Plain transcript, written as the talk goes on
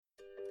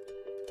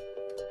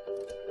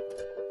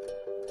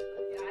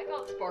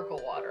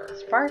sparkle water.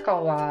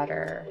 Sparkle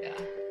water. Yeah.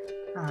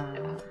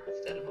 Oh.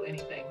 Instead of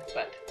anything.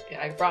 But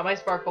yeah, I brought my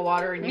sparkle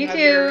water and Me you have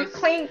too. yours.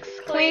 Clinks,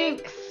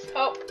 clinks.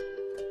 Oh.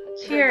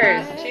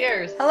 Cheers.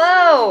 Cheers.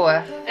 Hello.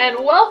 And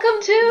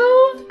welcome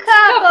to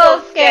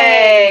Couple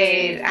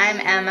Skate. I'm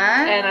Emma.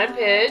 And I'm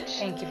Pidge.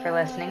 Thank you for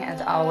listening,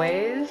 as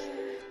always.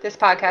 This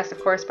podcast,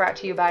 of course, brought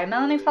to you by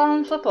Melanie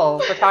Fallon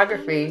Flipple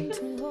Photography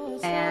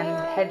and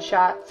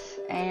headshots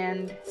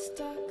and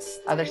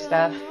other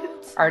stuff.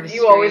 Artistry.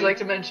 You always like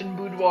to mention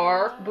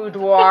boudoir.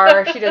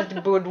 Boudoir. She does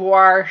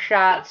boudoir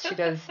shots. She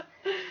does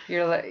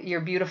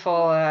your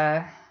beautiful,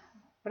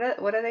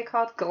 what are they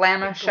called?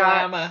 Glamour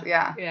shots.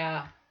 Yeah.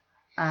 Yeah.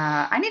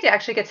 I need to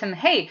actually get some,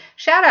 hey,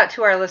 shout out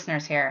to our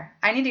listeners here.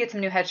 I need to get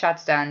some new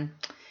headshots done.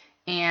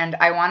 And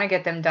I want to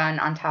get them done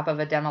on top of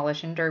a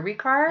demolition derby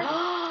car.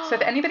 So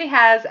if anybody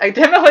has a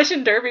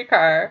demolition derby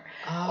car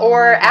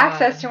or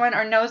access to one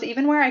or knows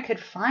even where I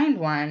could find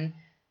one,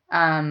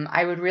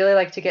 I would really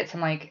like to get some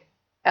like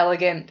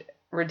elegant,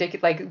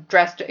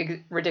 dressed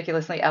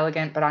ridiculously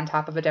elegant, but on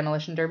top of a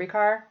demolition derby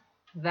car.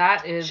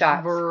 That is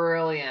shots.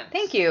 Brilliant.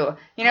 Thank you.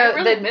 You know, I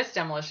really miss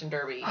demolition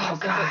derby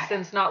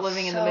since not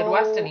living in the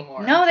Midwest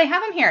anymore. No, they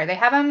have them here. They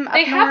have them up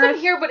They have north.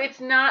 them here, but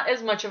it's not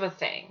as much of a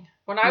thing.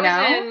 When I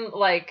was in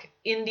like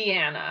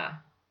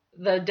Indiana,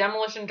 the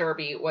demolition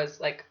derby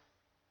was like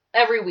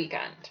every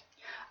weekend.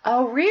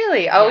 Oh,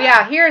 really? Oh,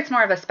 yeah. Here it's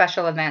more of a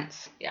special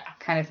events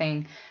kind of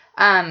thing.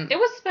 It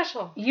was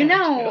special. You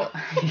know,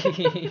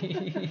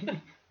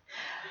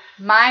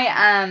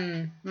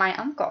 my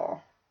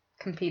uncle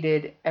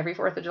competed every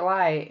 4th of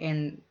July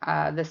in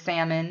the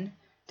Salmon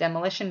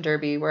Demolition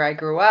Derby where I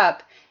grew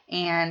up,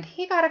 and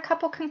he got a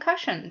couple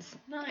concussions.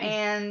 Nice.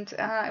 And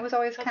it was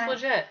always kind of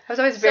legit. I was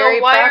always very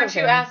So why proud aren't of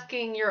you him.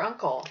 asking your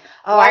uncle?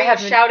 Oh, why are you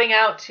shouting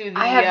out to the?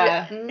 I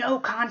have no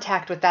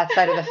contact with that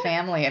side of the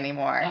family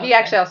anymore. Okay. He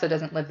actually also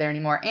doesn't live there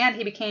anymore, and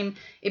he became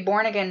a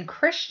born again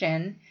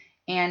Christian.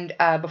 And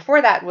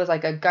before that was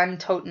like a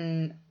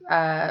gun-toting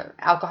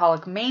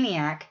alcoholic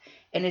maniac,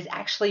 and is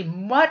actually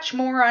much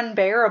more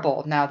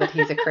unbearable now that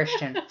he's a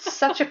Christian.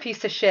 Such a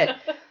piece of shit.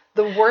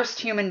 The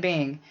worst human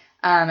being.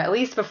 At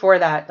least before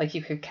that, like,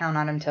 you could count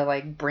on him to,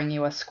 like, bring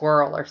you a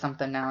squirrel or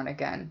something now and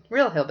again.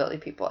 Real hillbilly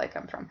people I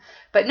come from.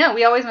 But no,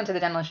 we always went to the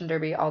Demolition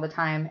Derby all the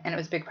time, and it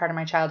was a big part of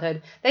my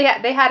childhood. They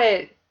had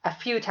it a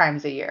few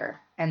times a year,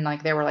 and,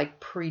 like, there were, like,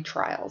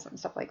 pre-trials and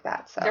stuff like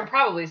that. So there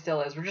probably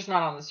still is. We're just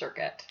not on the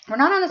circuit. We're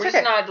not on the circuit.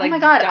 Just not, like, oh my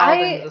god,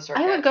 dialed into the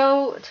circuit. I would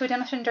go to a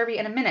Demolition Derby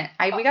in a minute.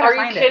 We gotta Are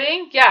find it. you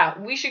kidding? Yeah,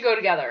 we should go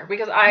together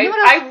because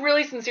I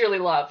really sincerely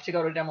love to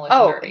go to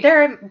Demolition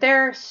Derby.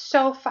 They're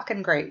so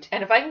fucking great.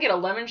 And if I can get a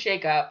lemon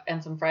shake up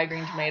and some fried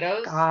green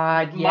tomatoes,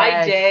 God, yes.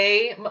 My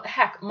day,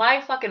 heck, my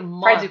fucking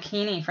month. Fried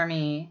zucchini for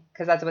me,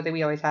 because that's what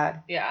we always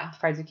had. Yeah.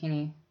 Fried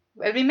zucchini.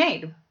 It'd be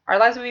made. Our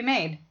lives would be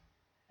made.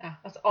 Yeah,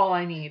 that's all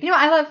I need. You know,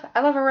 I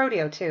love a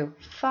rodeo too.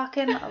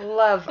 Fucking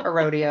love a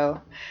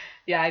rodeo.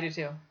 Yeah, I do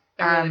too.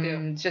 I really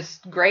do.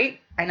 Just great.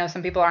 I know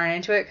some people aren't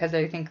into it because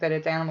they think that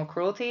it's animal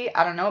cruelty.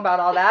 I don't know about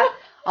all that.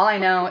 All I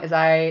know is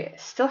I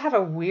still have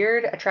a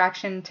weird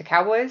attraction to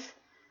cowboys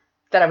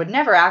that I would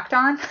never act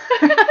on.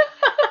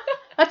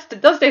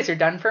 Those days are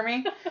done for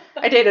me.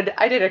 I dated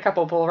a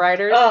couple bull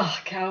riders. Oh,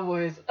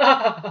 cowboys.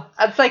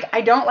 It's like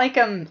I don't like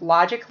them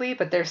logically,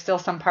 but there's still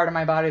some part of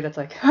my body that's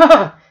like,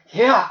 oh,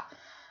 yeah.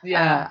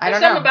 Yeah, I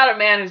don't there's something know. about a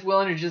man who's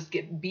willing to just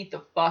get beat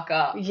the fuck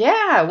up.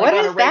 Yeah, what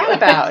is that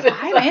about?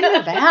 I'm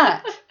into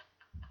that.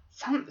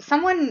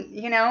 Someone,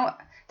 you know,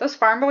 those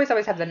farm boys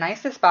always have the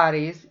nicest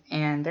bodies,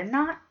 and they're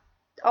not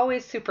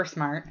always super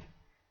smart.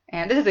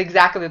 And this is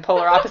exactly the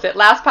polar opposite.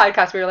 Last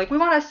podcast, we were like, we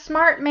want a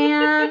smart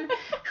man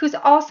who's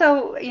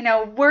also, you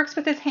know, works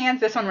with his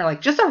hands. This one, we're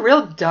like, just a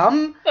real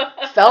dumb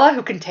fella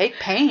who can take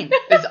pain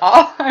is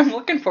all I'm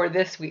looking for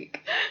this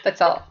week.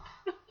 That's all.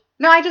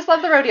 No, I just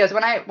love the rodeos.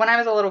 When I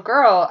was a little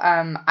girl,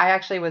 I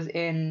actually was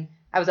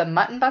a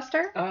mutton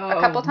buster a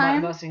couple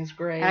times. Mutton busting's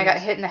great. And I got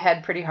hit in the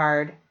head pretty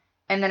hard.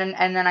 And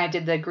then I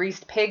did the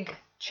greased pig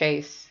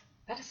chase.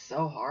 That is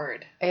so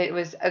hard.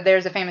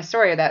 There's a famous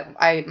story that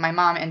my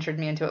mom entered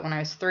me into it when I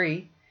was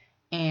 3,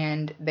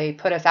 and they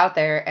put us out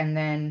there, and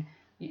then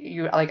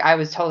I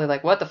was totally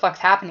like, what the fuck's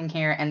happening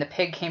here? And the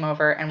pig came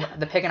over, and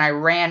the pig and I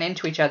ran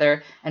into each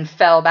other and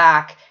fell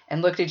back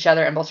and looked at each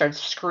other and both started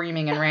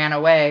screaming and ran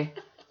away.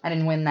 I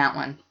didn't win that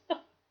one. It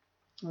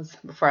was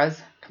before I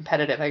was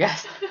competitive, I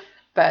guess.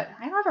 But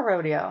I love a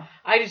rodeo.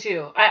 I do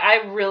too.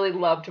 I really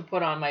love to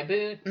put on my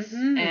boots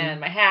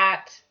and my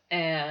hat,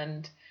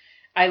 and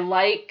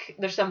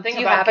there's something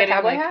about getting. Do you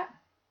have a cowboy hat?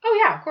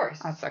 Oh yeah, of course.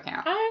 That's so cute.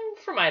 I'm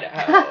from Idaho.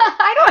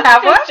 I don't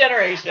have one. Fifth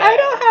generation. I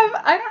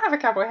don't have a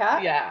cowboy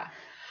hat. Yeah.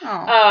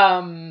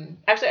 Oh.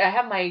 Actually, I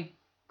have my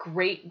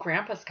great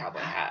grandpa's cowboy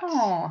hat.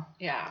 Oh.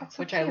 Yeah, that's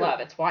so which cute. I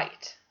love. It's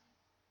white.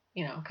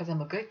 You know, because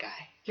I'm a good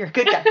guy. You're a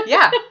good guy.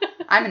 Yeah.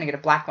 I'm going to get a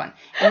black one.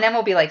 And then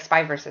we'll be like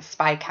Spy versus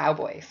Spy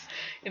cowboys.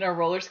 In our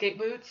roller skate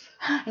boots.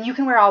 And you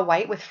can wear all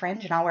white with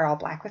fringe and I'll wear all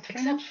black with fringe.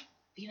 Except,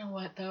 you know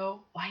what,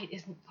 though? White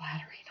isn't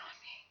flattering on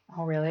me.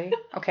 Oh, really?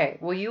 Okay.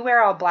 Well, you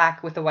wear all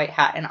black with a white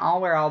hat and I'll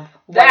wear all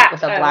white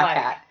with a black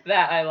hat.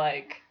 That I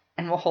like.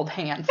 Mm-hmm. and we'll hold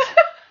hands.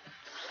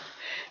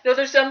 No,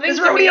 there's something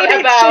to me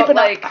about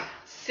like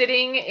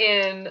sitting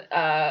in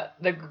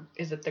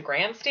is it the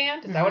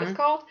grandstand? Is that what it's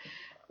called?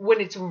 When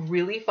it's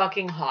really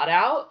fucking hot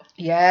out.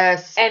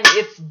 Yes. And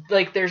it's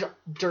like there's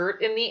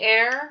dirt in the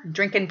air.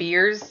 Drinking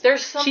beers.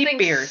 There's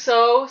something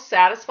so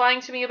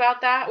satisfying to me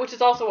about that, which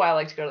is also why I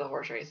like to go to the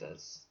horse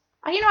races.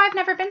 I've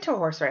never been to a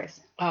horse race.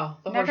 Oh,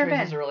 the horse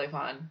races are really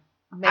fun.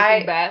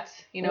 Making bets,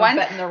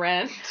 betting the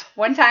rent.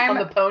 One time on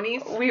the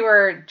ponies. We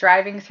were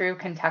driving through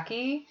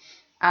Kentucky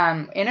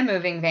in a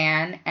moving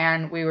van,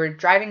 and we were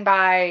driving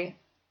by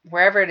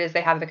wherever it is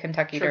they have the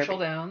Kentucky Derby.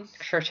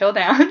 Churchill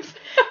Downs.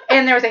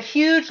 And there was a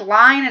huge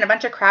line and a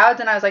bunch of crowds,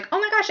 and I was like, oh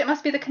my gosh, it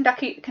must be the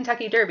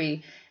Kentucky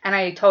Derby. And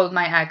I told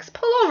my ex,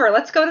 pull over,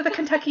 let's go to the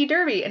Kentucky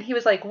Derby. And he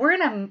was like, we're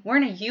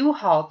in a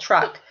U-Haul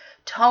truck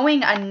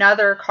towing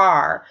another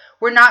car.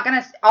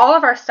 All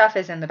of our stuff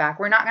is in the back.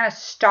 We're not going to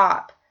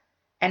stop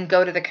and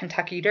go to the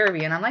Kentucky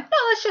Derby. And I'm like, no,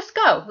 let's just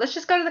go. Let's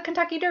just go to the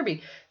Kentucky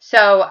Derby.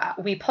 So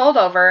we pulled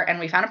over and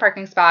we found a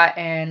parking spot,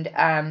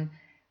 and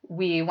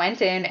we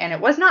went in, and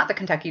it was not the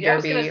Kentucky Derby. I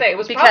was going to say, it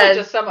was probably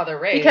just some other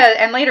race.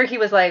 And later he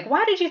was like,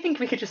 why did you think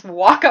we could just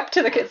walk up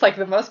to it's like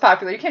the most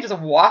popular. You can't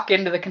just walk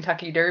into the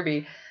Kentucky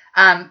Derby.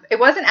 It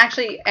wasn't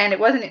actually,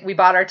 we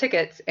bought our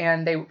tickets,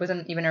 and it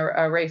wasn't even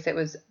a race. It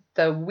was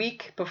the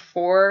week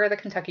before the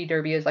Kentucky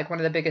Derby is like one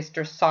of the biggest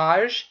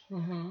dressage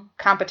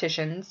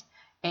competitions.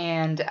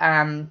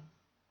 And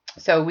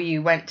so we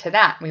went to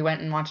that. We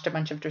went and watched a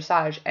bunch of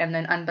dressage. And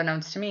then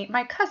unbeknownst to me,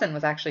 my cousin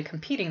was actually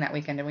competing that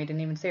weekend, and we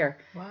didn't even see her.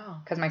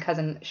 Wow. Because my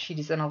cousin, she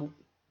does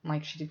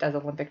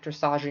Olympic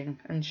dressaging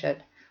and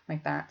shit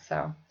like that.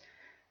 So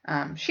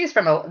she's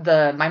from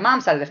my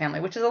mom's side of the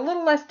family, which is a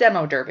little less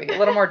demo derby, a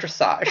little more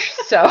dressage.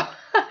 So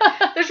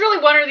there's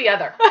really one or the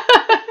other.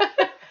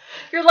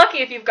 You're lucky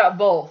if you've got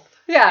both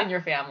in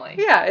your family.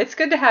 Yeah, it's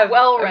good to have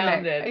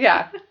well-rounded.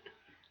 Yeah.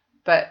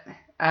 But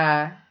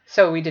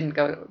so we didn't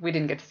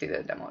get to see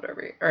the demo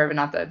derby, or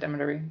not the demo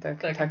derby, the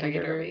Kentucky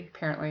Derby.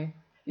 Apparently,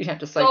 you'd have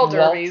to just like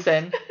waltz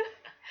in.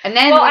 And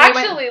then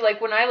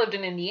when I lived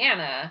in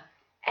Indiana,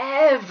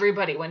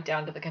 everybody went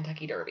down to the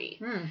Kentucky Derby.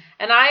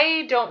 And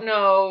I don't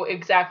know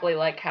exactly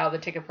like how the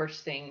ticket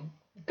purchasing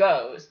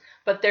goes,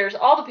 but there's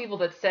all the people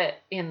that sit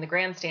in the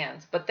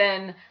grandstands, but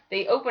then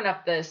they open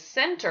up the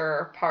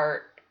center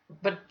part,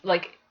 but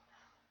like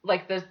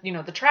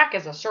the track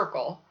is a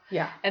circle.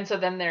 Yeah. And so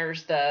then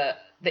there's the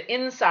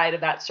inside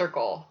of that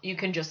circle, you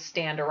can just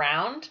stand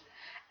around,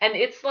 and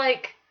it's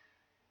like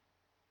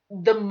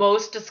the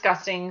most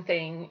disgusting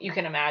thing you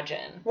can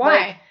imagine. Why?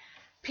 Like,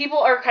 people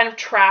are kind of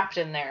trapped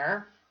in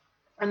there,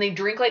 and they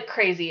drink like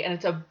crazy, and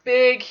it's a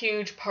big,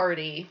 huge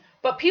party,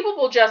 but people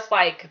will just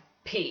like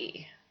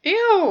pee.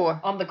 Ew.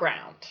 On the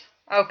ground.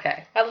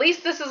 Okay. At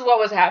least this is what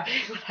was happening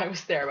when I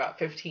was there about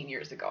 15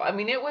 years ago. I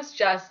mean, it was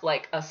just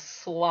like a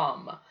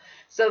slum.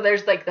 So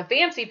there's like the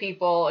fancy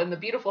people in the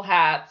beautiful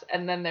hats,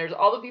 and then there's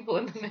all the people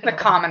in the middle. The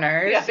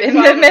commoners the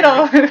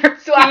middle.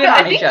 So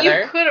I think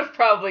you could have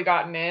probably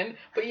gotten in,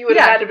 but you would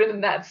have had to been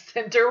in that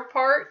center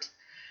part.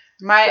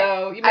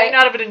 So you might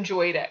not have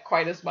enjoyed it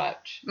quite as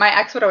much. My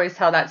ex would always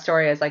tell that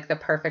story as like the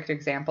perfect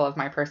example of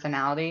my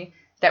personality,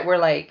 that we're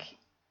like,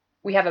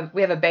 we have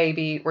a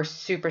baby, we're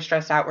super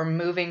stressed out, we're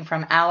moving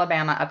from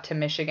Alabama up to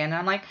Michigan, and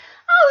I'm like,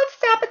 oh, let's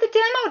stop at the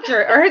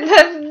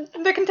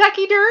the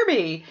Kentucky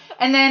Derby.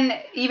 And then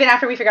even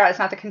after we figure out it's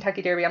not the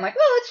Kentucky Derby, I'm like,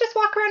 well, let's just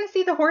walk around and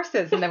see the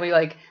horses. And then we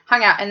like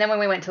hung out. And then when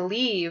we went to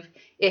leave,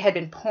 it had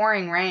been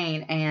pouring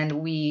rain, and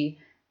we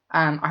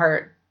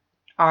our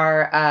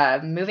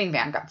moving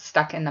van got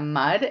stuck in the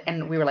mud,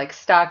 and we were like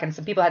stuck, and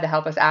some people had to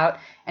help us out.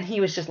 And he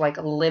was just like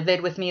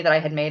livid with me that I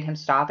had made him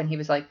stop, and he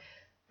was like,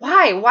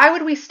 why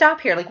would we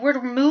stop here? Like,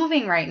 we're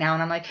moving right now.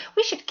 And I'm like,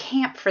 we should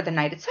camp for the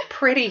night. It's so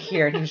pretty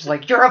here. And he was just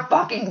like, you're a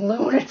fucking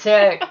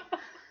lunatic.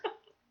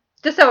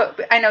 Just so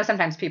I know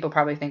sometimes people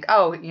probably think,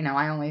 oh,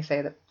 I only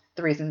say the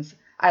reasons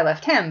I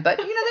left him. But,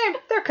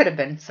 there could have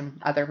been some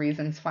other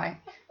reasons why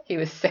he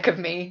was sick of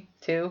me,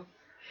 too.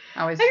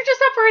 You're just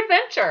up for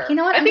adventure. You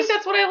know what? I think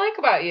that's what I like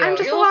about you. I'm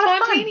just You're a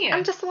lot spontaneous. of fun.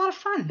 I'm just a lot of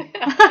fun.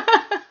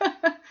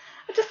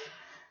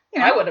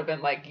 Yeah. I would have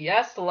been like,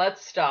 yes,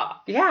 let's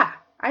stop. Yeah.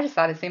 I just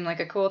thought it seemed like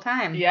a cool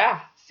time. Yeah,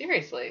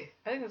 seriously.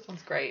 I think that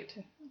sounds great.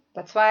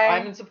 That's why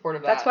I'm in support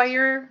of that. That's why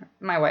you're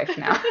my wife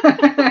now.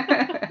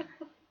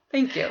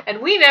 Thank you. And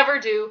we never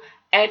do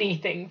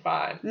anything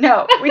fun.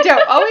 No, we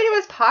don't. All we do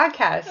is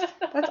podcast.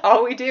 That's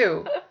all we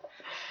do.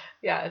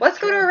 Yeah. Let's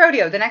go to a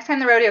rodeo. The next time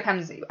the rodeo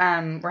comes,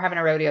 we're having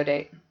a rodeo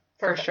date.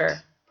 Perfect. For sure.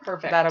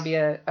 Perfect. That'll be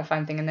a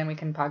fun thing, and then we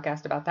can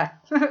podcast about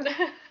that.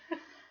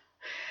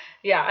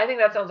 Yeah, I think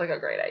that sounds like a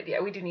great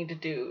idea. We do need to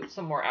do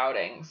some more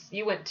outings.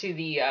 You went to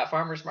the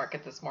farmer's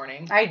market this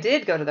morning. I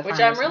did go to the farmer's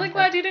market. market. Which I'm really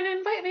glad you didn't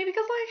invite me,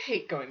 because I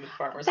hate going to the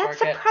farmer's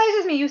market. That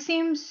surprises me. You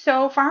seem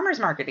so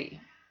farmer's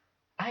market-y.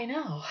 I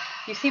know.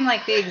 You seem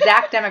like the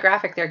exact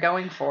demographic they're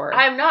going for.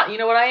 I'm not. You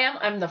know what I am?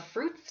 I'm the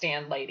fruit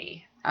stand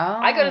lady. Oh.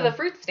 I go to the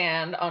fruit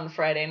stand on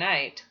Friday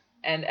night,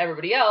 and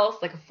everybody else,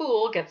 like a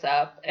fool, gets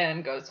up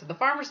and goes to the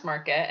farmer's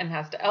market and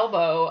has to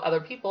elbow other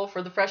people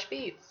for the fresh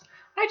beets.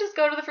 I just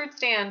go to the fruit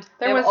stand.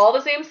 They There have was all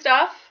the same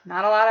stuff.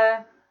 Not a lot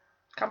of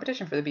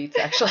competition for the beets,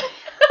 actually.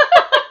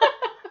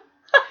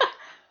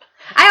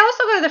 I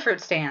also go to the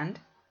fruit stand.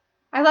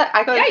 I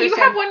go to the fruit you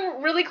stand. have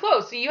one really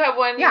close. So you have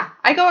one. Yeah,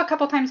 I go a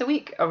couple times a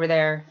week over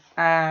there,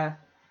 and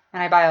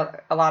I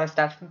buy a lot of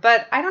stuff.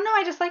 But I don't know,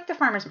 I just like the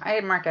farmer's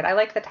market. I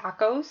like the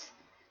tacos,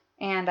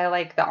 and I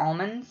like the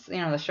almonds,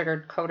 the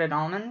sugar-coated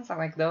almonds. I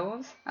like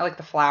those. I like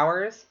the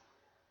flowers.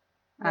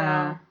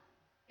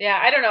 Yeah,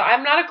 I don't know.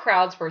 I'm not a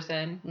crowds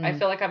person. I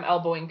feel like I'm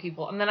elbowing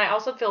people. And then I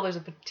also feel there's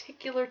a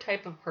particular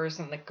type of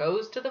person that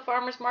goes to the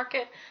farmer's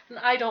market, and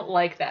I don't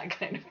like that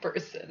kind of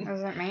person.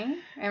 Is it me?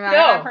 Am I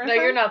that person? No,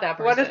 you're not that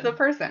person. What is the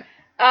person?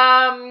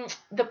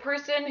 The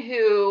person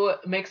who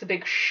makes a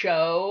big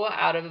show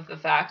out of the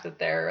fact that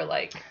they're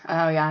like,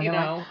 oh yeah, you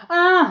know,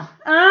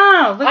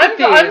 look at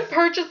these. I'm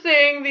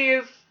purchasing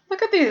these.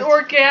 Look at these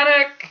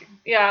organic.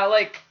 Yeah,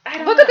 like I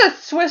don't look know. at the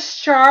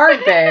Swiss chard,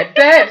 babe.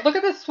 Babe, look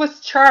at the Swiss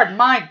chard.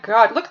 My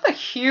God, look at the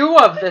hue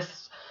of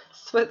this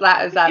Swiss. Is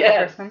that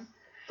the person?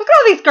 Look at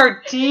all these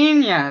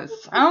gardenias.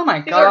 Oh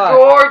my God, these are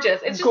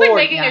gorgeous. It's just like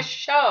making a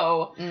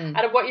show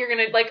out of what you're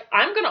gonna like.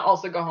 I'm gonna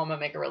also go home and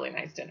make a really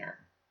nice dinner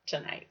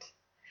tonight.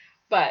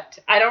 But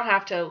I don't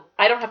have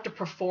to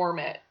perform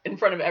it in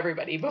front of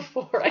everybody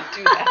before I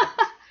do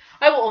that.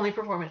 I will only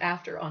perform it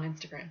after on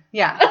Instagram.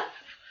 Yeah.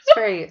 It's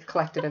very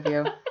collected of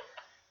you.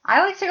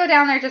 I like to go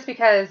down there just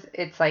because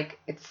it's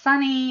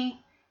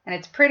sunny and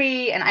it's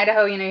pretty. And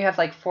Idaho, you have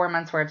like 4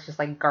 months where it's just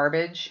like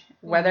garbage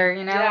weather,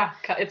 Yeah,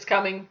 it's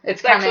coming.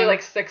 It's coming. actually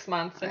like 6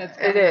 months and it's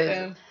coming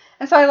soon.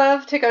 And so I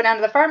love to go down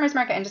to the farmer's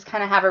market and just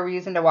kind of have a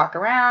reason to walk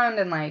around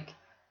and like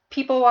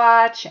people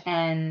watch,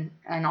 and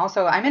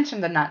also I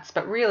mentioned the nuts,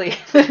 but really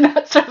the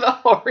nuts are the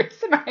whole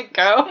reason I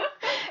go.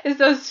 Is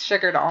those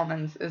sugared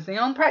almonds is the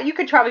only part. You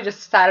could probably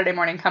just Saturday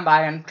morning come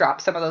by and drop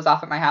some of those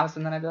off at my house,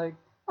 and then I'd be like,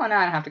 oh, now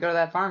I don't have to go to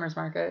that farmer's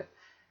market.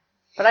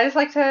 But I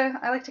like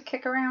to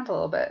kick around a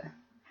little bit.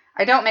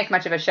 I don't make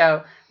much of a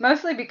show,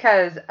 mostly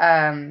because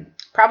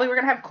probably we're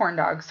gonna have corn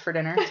dogs for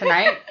dinner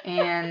tonight,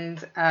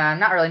 and I'm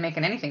not really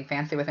making anything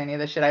fancy with any of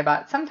the shit I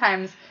bought.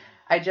 Sometimes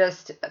I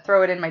just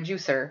throw it in my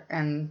juicer,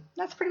 and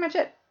that's pretty much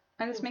it.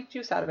 I just make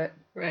juice out of it.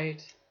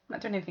 Right. I'm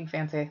not doing anything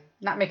fancy.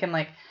 Not making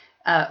like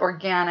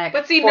organic.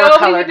 But see,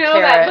 nobody would know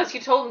carrot. that unless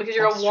you told them, because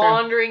you're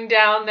wandering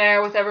down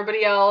there with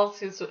everybody else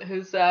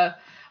who's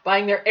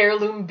buying their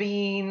heirloom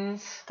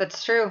beans.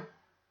 That's true.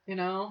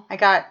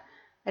 I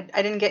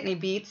didn't get any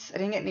beets. I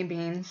didn't get any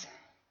beans.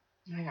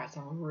 I got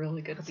some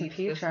really good beets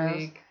this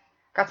week.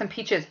 Got some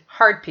peaches,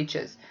 hard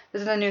peaches.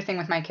 This is a new thing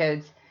with my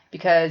kids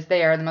because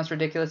they are the most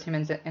ridiculous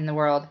humans in the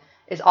world.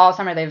 Is all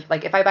summer they've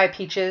like, if I buy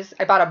peaches,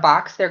 I bought a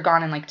box, they're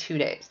gone in like 2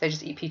 days. They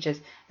just eat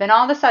peaches. Then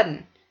all of a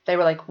sudden they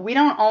were like, we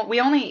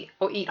only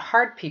eat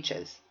hard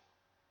peaches.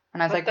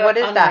 And I was like, what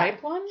is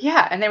that? One?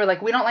 Yeah, and they were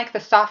like, we don't like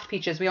the soft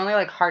peaches. We only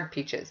like hard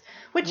peaches,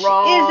 which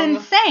Wrong. is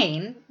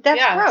insane.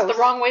 That's gross. It's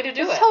the wrong way to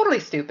do it. It's totally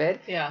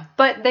stupid. Yeah.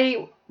 But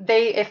they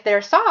if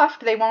they're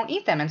soft, they won't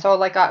eat them. And so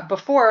like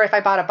before, if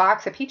I bought a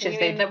box of peaches,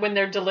 when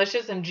they're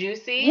delicious and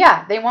juicy.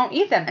 Yeah, they won't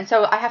eat them, and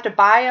so I have to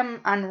buy them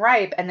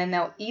unripe, and then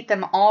they'll eat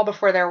them all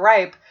before they're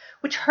ripe,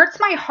 which hurts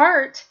my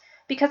heart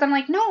because I'm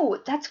like, no,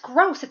 that's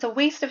gross. It's a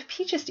waste of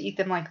peaches to eat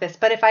them like this.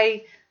 But if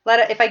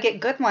I get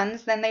good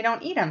ones, then they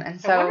don't eat them,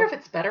 and so I wonder if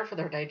it's better for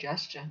their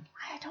digestion.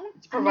 I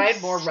don't provide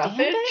more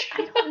roughage.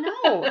 I don't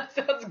know. That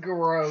sounds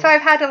gross. So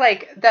I've had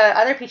to the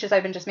other peaches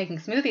I've been just making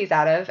smoothies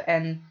out of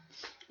and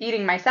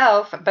eating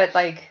myself, but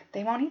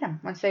they won't eat them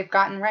once they've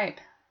gotten ripe.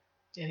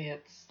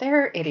 Idiots.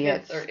 They're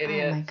idiots. Kids are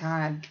idiots. Oh my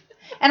God.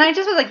 And I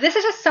just was like, this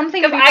is just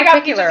something to be I got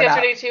particular peaches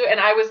about. yesterday too, and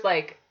I was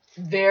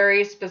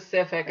very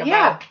specific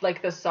about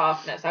the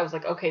softness. I was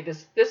like, okay,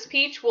 this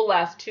peach will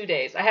last 2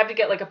 days. I have to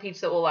get a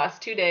peach that will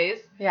last 2 days.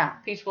 Yeah.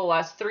 Peach will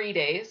last 3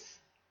 days.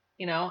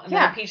 And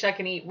then a peach I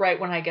can eat right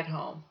when I get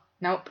home.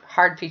 Nope.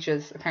 Hard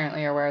peaches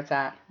apparently are where it's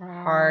at.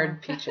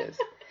 Hard peaches.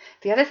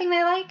 The other thing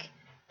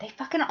they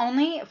fucking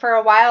only, for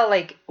a while,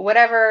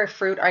 whatever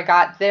fruit I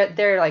got,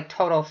 they're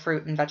total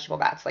fruit and vegetable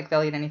bats.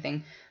 They'll eat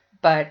anything.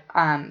 But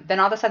then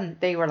all of a sudden,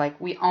 they were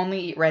we only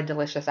eat red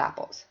delicious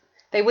apples.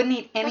 They wouldn't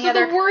eat any other.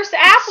 Those are the worst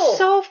apples.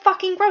 So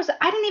fucking gross.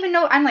 I didn't even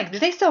know. I'm like, do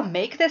they still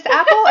make this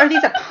apple? Are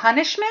these a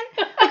punishment?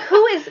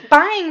 Who is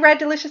buying red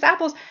delicious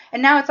apples?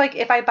 And now it's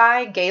if I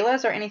buy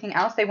galas or anything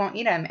else, they won't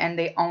eat them. And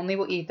they only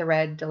will eat the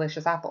red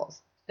delicious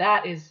apples.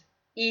 That's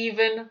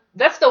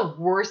the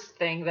worst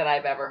thing that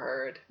I've ever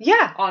heard.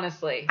 Yeah.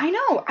 Honestly. I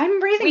know.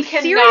 I'm raising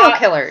serial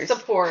killers.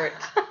 Support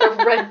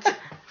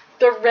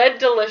the red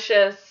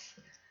delicious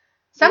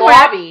somewhere,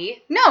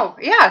 lobby. No,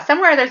 yeah.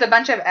 Somewhere there's a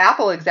bunch of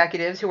Apple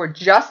executives who were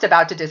just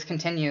about to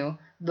discontinue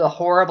the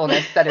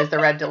horribleness that is the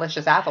red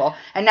delicious apple.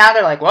 And now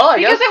they're like, well, I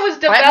guess because it was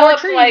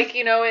developed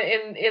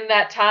in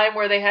that time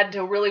where they had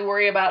to really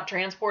worry about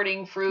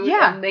transporting fruit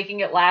and making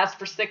it last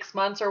for 6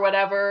 months or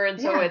whatever. And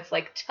so it's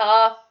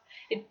tough.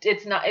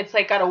 It's not. It's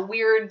got a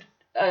weird.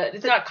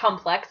 It's not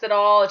complex at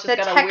all. It's just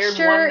got a weird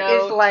one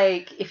note. The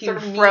texture is if you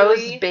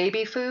froze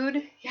baby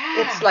food.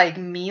 Yeah. It's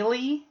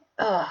mealy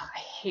Ugh, I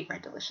hate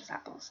Red Delicious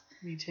apples.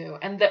 Me too.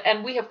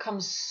 And we have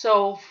come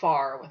so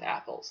far with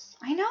apples.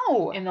 I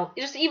know.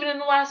 Even in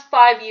the last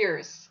 5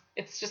 years,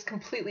 it's just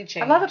completely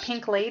changed. I love a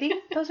pink lady.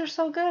 Those are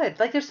so good.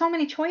 Like, there's so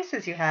many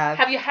choices you have.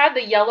 Have you had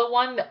the yellow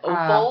one, the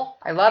opal?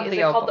 I love the opal. Is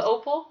it called the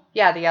opal?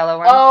 Yeah, the yellow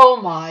one.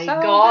 Oh my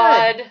so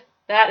God. Good.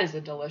 That is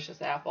a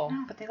delicious apple.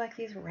 No, but they like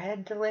these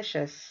Red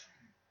Delicious.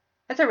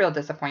 That's a real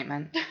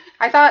disappointment.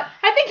 I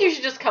think you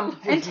should just come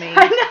live with me.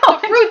 I know.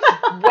 The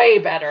fruit's way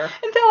better.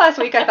 Until last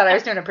week, I thought I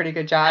was doing a pretty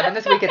good job, and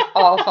this week it's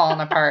all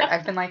fallen apart.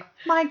 I've been like,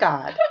 my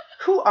God,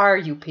 who are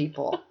you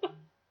people?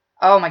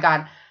 Oh my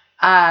God.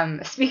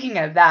 Speaking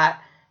of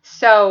that,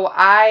 so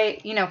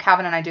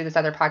Calvin and I do this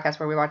other podcast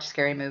where we watch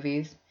scary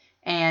movies,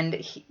 and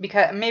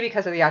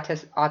because of the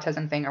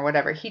autism thing or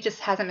whatever, he just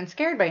hasn't been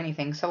scared by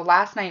anything. So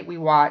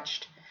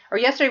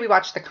yesterday we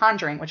watched The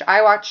Conjuring, which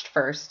I watched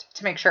first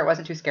to make sure it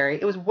wasn't too scary.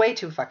 It was way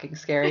too fucking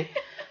scary.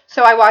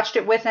 So I watched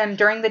it with him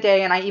during the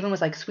day, and I even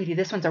was like, sweetie,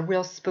 this one's a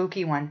real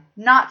spooky one.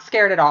 Not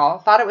scared at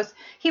all.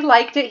 He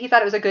liked it. He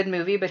thought it was a good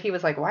movie, but he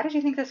was like, why did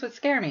you think this would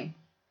scare me?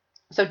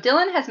 So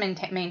Dylan has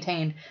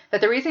maintained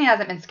that the reason he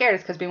hasn't been scared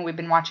is because we've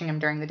been watching him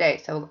during the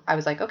day. So I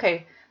was like,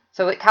 okay.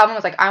 So Calvin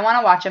was like, I want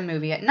to watch a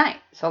movie at night.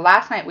 So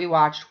last night we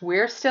watched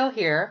We're Still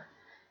Here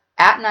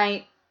at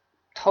night,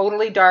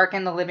 totally dark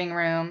in the living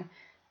room.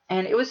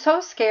 And it was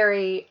so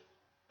scary.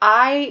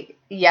 I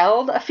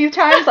yelled a few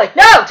times like,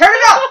 no, turn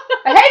it off.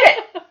 I hate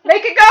it.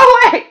 Make it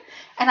go away.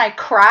 And I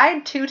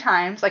cried 2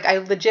 times. Like, I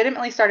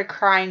legitimately started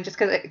crying just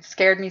because it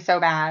scared me so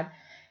bad.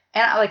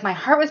 And my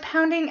heart was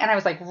pounding, and I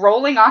was like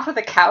rolling off of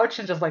the couch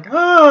and just like,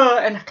 ugh,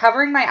 and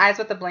covering my eyes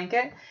with a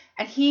blanket.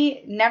 And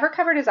he never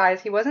covered his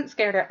eyes. He wasn't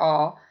scared at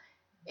all.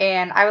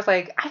 And I was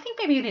like, I think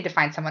maybe you need to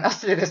find someone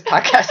else to do this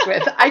podcast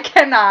with. I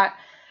cannot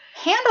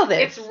handle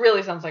this. It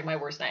really sounds like my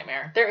worst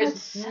nightmare. There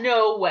is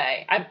no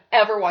way I'm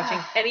ever watching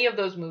any of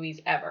those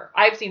movies ever.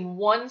 I've seen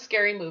one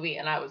scary movie,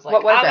 and I was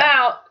like, I'm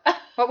out.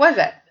 What was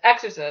it?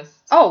 Exorcist.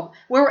 Oh,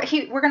 we're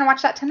going to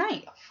watch that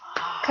tonight.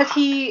 Because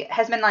he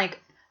has been like,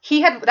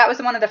 that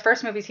was one of the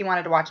first movies he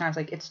wanted to watch, and I was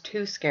like, it's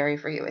too scary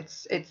for you.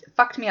 It's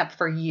fucked me up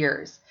for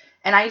years.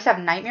 And I used to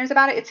have nightmares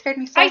about it. It scared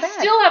me so bad. I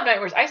still have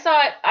nightmares. I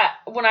saw it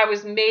when I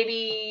was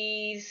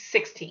maybe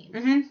 16.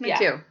 Mm-hmm, me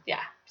too.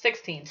 Yeah,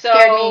 16.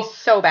 Scared me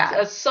so bad.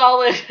 A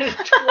solid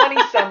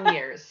 20-some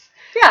years.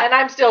 Yeah. And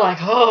I'm still like,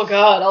 oh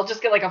God, I'll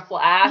just get like a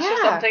flash or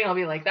something. I'll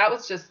be like, that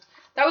was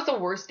the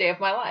worst day of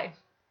my life.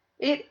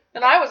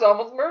 And I was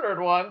almost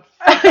murdered once.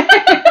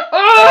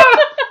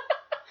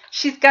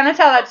 She's gonna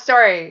tell that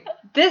story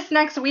this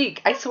next week.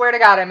 I swear to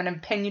God, I'm gonna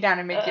pin you down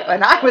and make you.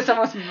 And I was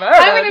almost murdered.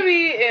 I'm gonna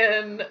be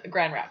in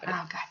Grand Rapids.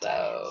 Oh God.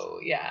 So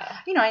yeah.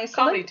 I used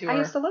to live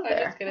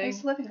there. I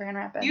used to live in Grand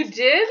Rapids. You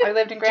did? I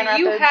lived in Grand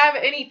Rapids. Do you have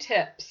any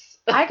tips?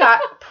 I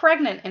got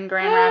pregnant in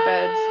Grand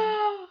Rapids.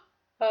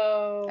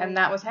 Oh. And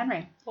that was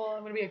Henry. Well,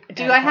 I'm gonna be.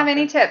 Do I have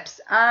any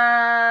tips?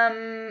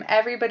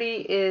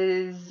 Everybody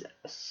is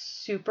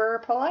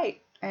super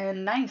polite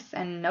and nice,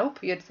 and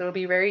it'll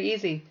be very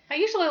easy. I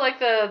usually like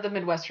the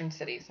Midwestern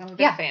cities. I'm a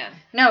big fan.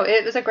 No,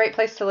 it was a great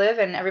place to live,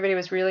 and everybody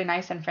was really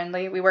nice and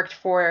friendly. We worked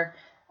for,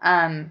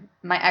 my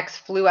ex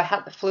flew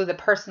the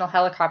personal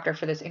helicopter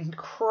for this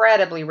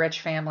incredibly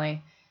rich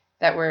family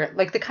that were,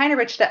 like, the kind of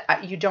rich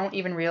that you don't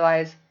even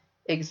realize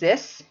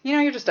exists.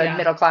 You're just a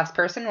middle-class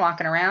person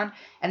walking around,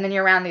 and then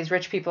you're around these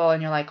rich people,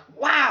 and you're like,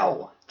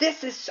 wow,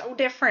 this is so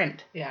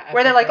different. Yeah.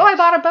 Where they're like, oh, I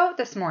bought a boat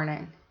this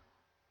morning.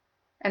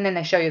 And then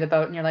they show you the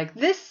boat, and you're like,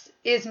 this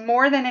is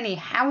more than any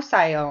house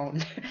I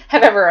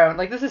have ever owned.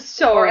 Like, this is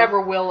so... Or ever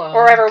will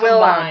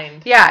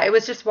own. Yeah, it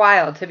was just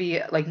wild to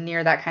be, like,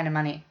 near that kind of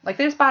money. Like,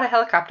 they just bought a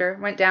helicopter,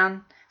 went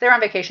down. They were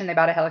on vacation. They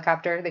bought a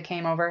helicopter. They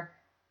came over,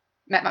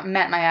 met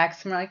my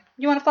ex, and we're like,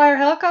 you want to fly our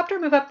helicopter?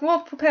 Move up.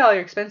 We'll pay all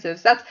your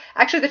expenses. That's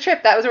actually the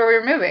trip. That was where we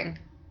were moving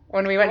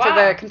when we went to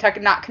the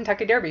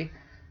Kentucky Derby.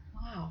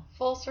 Wow.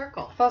 Full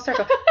circle. Full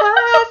circle.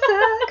 Full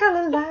circle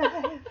of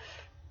life.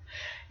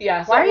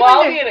 Yeah, so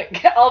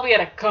I'll be at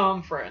a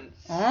conference.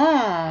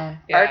 Oh,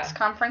 yeah. Arts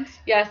conference?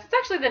 Yes, it's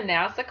actually the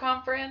NASA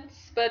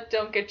conference, but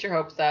don't get your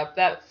hopes up.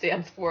 That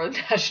stands for the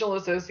National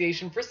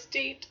Association for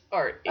State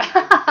Art Agencies.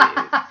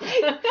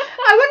 I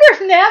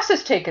wonder if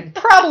NASA's taken.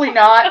 Probably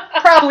not.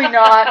 Probably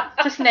not.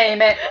 Just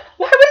name it.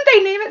 Why wouldn't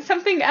they name it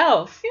something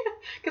else?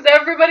 Because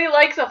everybody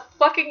likes a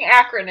fucking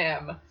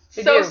acronym.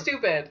 They so do.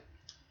 Stupid.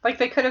 Like,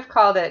 they could have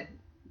called it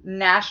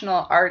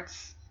National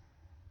Arts.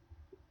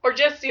 Or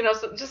just,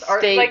 just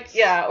art, like,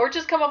 or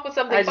just come up with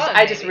something fun.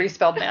 I just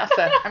respelled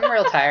NASA. I'm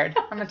real tired.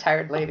 I'm a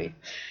tired lady.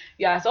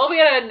 Yeah, so I'll be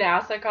at a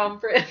NASA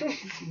conference.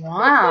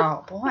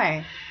 Wow,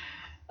 boy.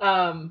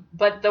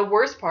 But the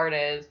worst part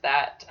is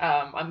that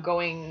I'm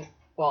going,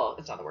 well,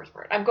 it's not the worst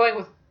part. I'm going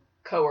with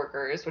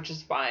coworkers, which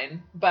is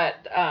fine.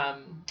 But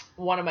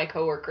one of my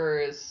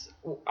coworkers,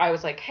 I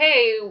was like,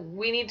 hey,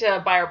 we need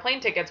to buy our plane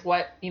tickets.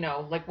 What,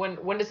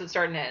 when does it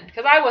start and end?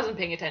 Because I wasn't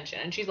paying attention.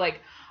 And she's like,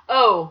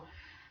 oh,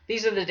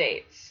 these are the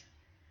dates.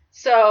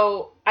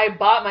 So I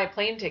bought my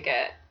plane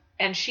ticket,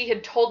 and she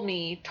had told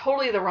me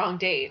totally the wrong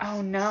dates.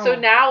 Oh, no. So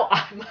now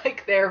I'm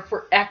like there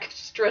for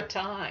extra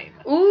time.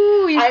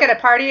 Ooh, you just got a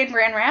party in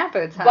Grand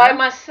Rapids, huh? By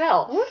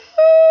myself. Woo!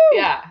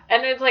 Yeah.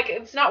 And it's like,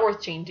 it's not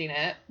worth changing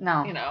it.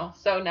 No. You know?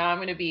 So now I'm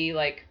going to be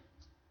like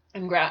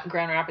in Grand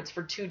Rapids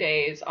for 2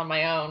 days on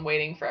my own,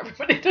 waiting for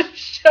everybody to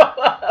show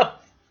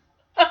up.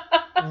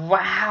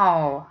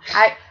 Wow.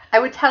 I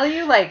would tell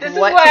you, like, this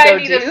what is why to go I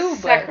need do, a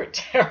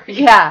secretary.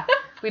 Yeah,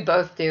 we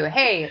both do.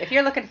 Hey, if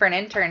you're looking for an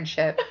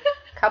internship,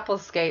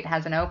 Couples Skate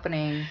has an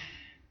opening,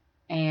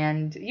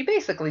 and you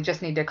basically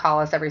just need to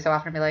call us every so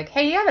often and be like,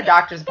 hey, you have a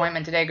doctor's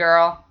appointment today,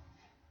 girl.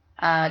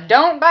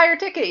 Don't buy your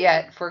ticket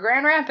yet for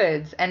Grand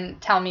Rapids,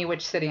 and tell me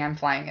which city I'm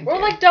flying into. Or,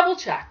 like, double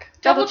check.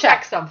 Double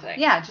check something.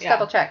 Yeah, just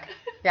double check.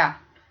 Yeah.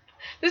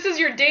 This is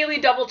your daily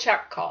double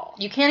check call.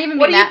 You can't even be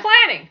What are you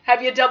planning?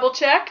 Have you double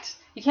checked?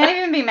 You can't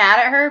even be mad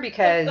at her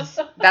because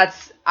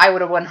I would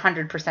have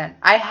 100%.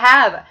 I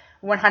have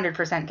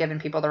 100% given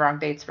people the wrong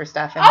dates for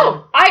stuff. And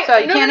so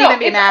you can't even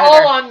be mad at her.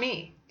 It's all on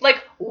me.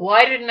 Like,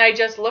 why didn't I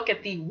just look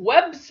at the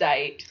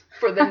website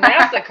for the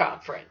NASA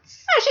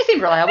conference? Oh, she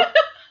seemed reliable.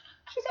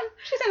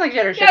 She seemed like she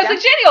had her shit down. I was down.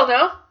 like, Jenny will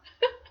know.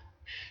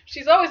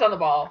 She's always on the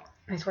ball.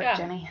 Nice work,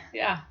 Jenny.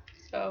 Yeah.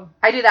 So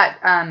I do that.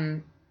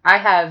 I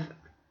have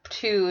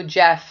to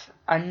Jeff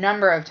a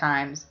number of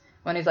times.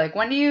 When he's like,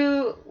 when do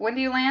you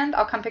land?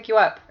 I'll come pick you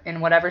up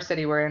in whatever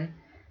city we're in.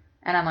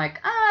 And I'm like,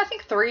 I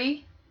think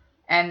 3.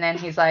 And then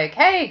he's like,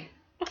 hey,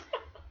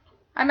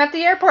 I'm at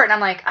the airport. And I'm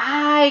like,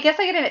 I guess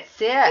I get in at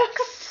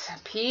 6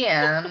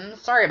 p.m.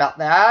 Sorry about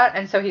that.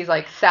 And so he's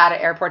like sat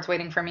at airports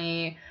waiting for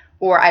me.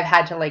 Or I've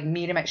had to like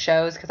meet him at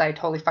shows because I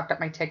totally fucked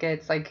up my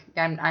tickets. Like,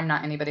 I'm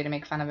not anybody to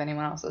make fun of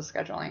anyone else's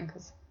scheduling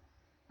because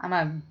I'm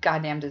a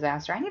goddamn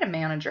disaster. I need a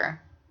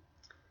manager.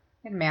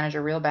 I need a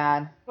manager real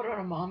bad. What about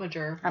a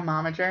momager? A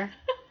momager?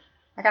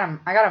 I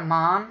got a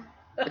mom,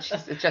 but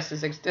she's just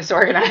as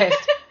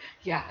disorganized.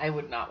 Yeah, I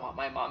would not want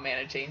my mom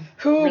managing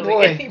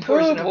any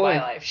portion of my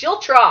life. She'll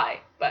try,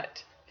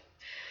 but...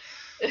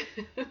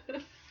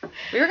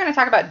 We were going to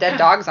talk about dead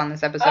dogs on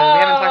this episode. We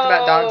haven't talked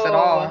about dogs at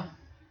all.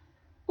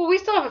 Well, we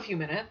still have a few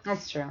minutes.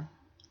 That's true.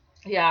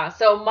 Yeah,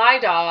 so my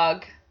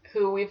dog,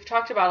 who we've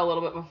talked about a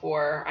little bit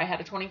before, I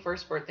had a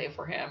 21st birthday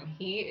for him.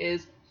 He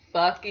is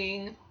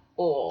fucking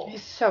old.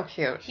 He's so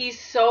cute. He's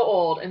so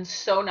old and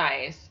so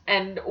nice.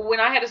 And when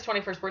I had his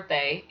 21st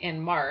birthday in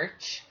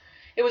March,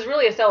 it was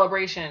really a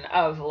celebration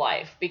of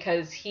life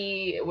because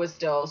he was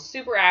still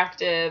super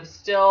active,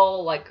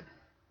 still like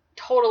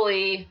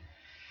totally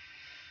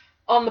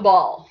on the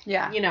ball.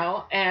 Yeah. You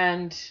know,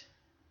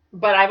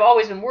 but I've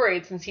always been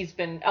worried since he's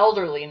been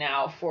elderly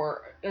now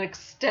for an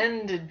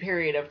extended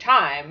period of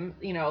time,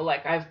 you know,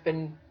 like I've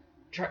been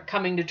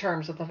coming to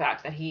terms with the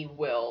fact that he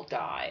will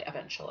die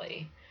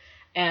eventually.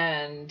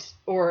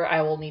 Or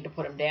I will need to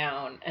put him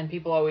down. And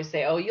people always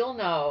say, oh, you'll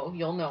know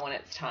when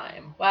it's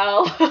time.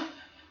 Well,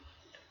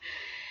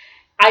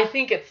 I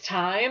think it's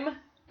time,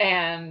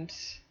 and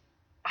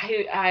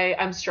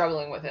I'm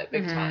struggling with it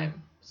big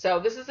time.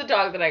 So this is a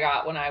dog that I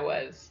got when I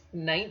was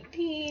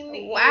 19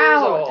 years old.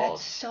 Wow,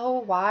 that's so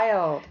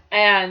wild.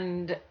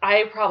 And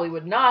I probably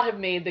would not have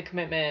made the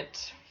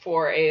commitment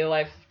for a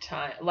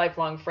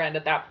lifelong friend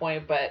at that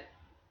point, but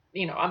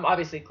you know, I'm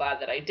obviously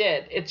glad that I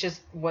did. It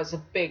just was a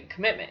big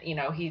commitment. You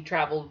know, he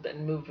traveled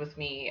and moved with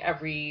me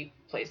every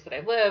place that I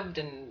lived,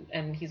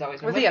 and he's always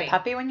been with me. Was he a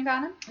puppy when you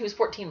got him? He was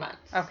 14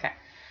 months. Okay.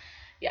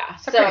 Yeah.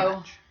 So pretty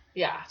much.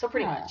 Yeah, so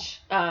pretty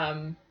much.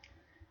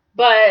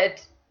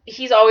 But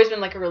he's always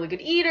been like a really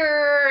good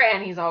eater,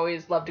 and he's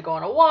always loved to go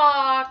on a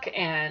walk,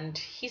 and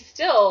he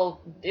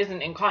still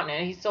isn't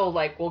incontinent. He still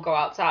like will go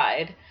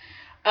outside.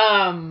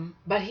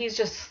 But he's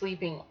just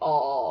sleeping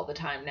all the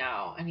time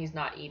now, and he's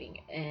not eating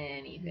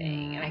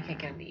anything, and I can't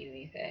get him to eat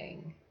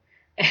anything.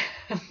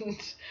 And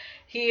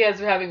he is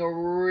having a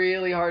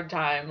really hard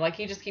time. Like,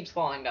 he just keeps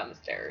falling down the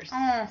stairs.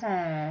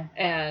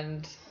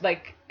 And,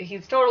 like,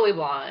 he's totally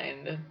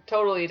blind,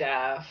 totally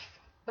deaf,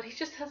 but he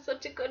just has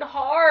such a good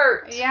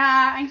heart.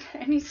 Yeah,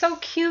 and he's so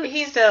cute.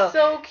 He's still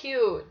so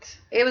cute.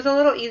 It was a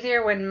little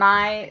easier when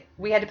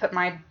we had to put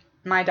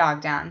my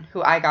dog down,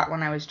 who I got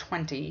when I was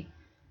 20.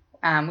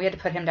 We had to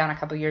put him down a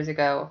couple years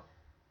ago,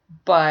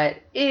 but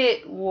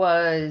it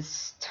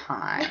was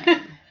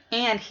time.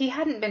 And he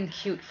hadn't been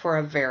cute for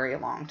a very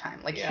long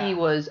time. Like, he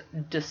was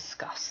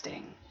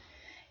disgusting.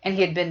 And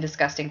he had been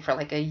disgusting for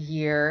like a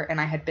year,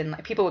 and I had been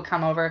like, people would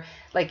come over,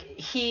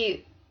 like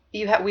we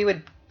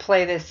would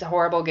play this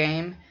horrible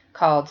game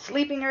called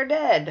Sleeping or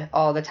Dead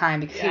all the time,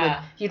 because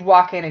he'd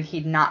walk in and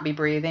he'd not be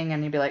breathing,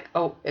 and he'd be like,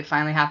 oh, it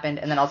finally happened,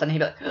 and then all of a sudden he'd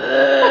be like,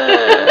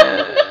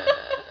 ugh.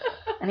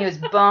 And he was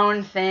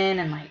bone thin,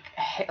 and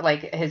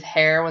like his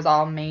hair was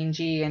all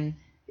mangy, and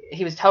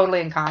he was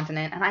totally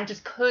incontinent, and I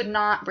just could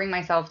not bring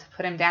myself to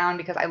put him down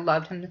because I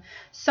loved him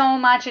so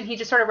much, and he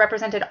just sort of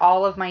represented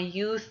all of my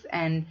youth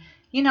and,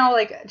 you know,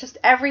 like, just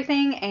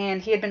everything,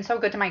 and he had been so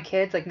good to my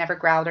kids, like, never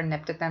growled or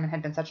nipped at them, and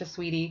had been such a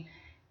sweetie,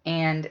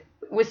 and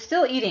was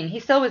still eating. He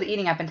still was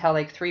eating up until,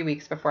 like, 3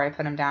 weeks before I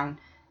put him down,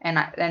 and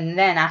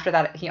then after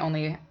that,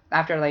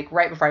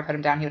 right before I put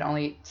him down, he would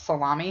only eat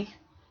salami.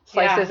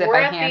 slices yeah, it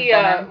by hand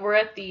for him. We're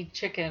at the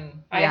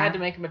chicken. I had to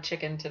make him a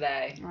chicken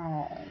today.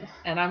 Oh.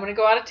 And I'm going to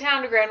go out of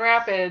town to Grand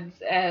Rapids,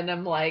 and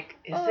I'm like,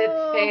 is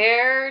it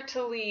fair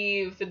to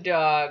leave the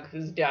dog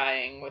who's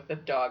dying with the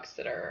dog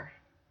sitter?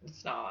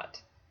 It's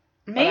not.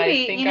 Maybe, but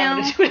I think I'm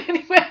going to do it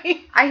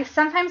anyway. I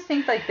sometimes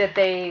think like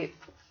that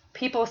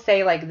people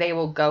say like they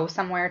will go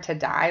somewhere to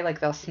die, like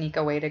they'll sneak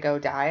away to go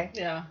die.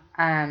 Yeah.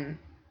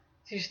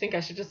 Do you think I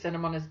should just send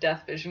him on his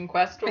death vision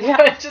quest?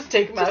 Yeah. Just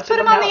take him out to the Just put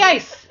him on the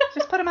ice.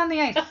 Just put him on the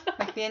ice,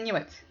 like the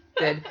Inuits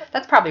did.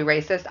 That's probably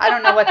racist. I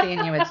don't know what the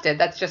Inuits did.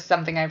 That's just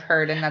something I've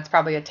heard, and that's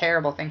probably a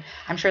terrible thing.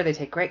 I'm sure they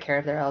take great care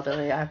of their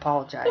elderly. I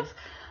apologize.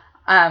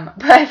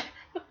 But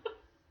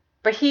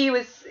he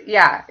was,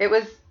 yeah, it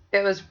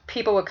was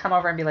people would come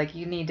over and be like,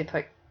 you need to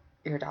put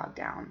your dog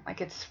down.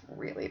 Like, it's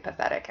really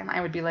pathetic. And I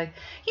would be like,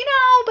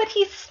 but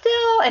he's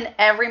still, and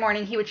every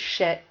morning he would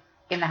shit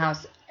in the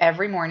house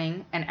every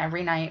morning and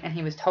every night, and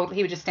he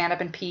would just stand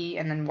up and pee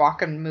and then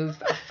walk and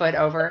move a foot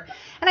over.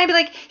 And I'd be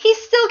like, he's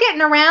still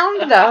getting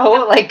around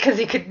though, like, because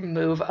he could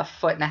move a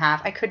foot and a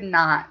half. I could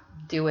not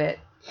do it.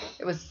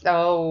 It was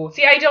so...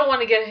 See, I don't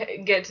want to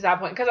get to that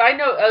point, because I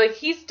know, like,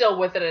 he's still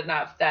with it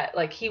enough that,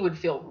 like, he would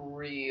feel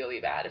really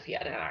bad if he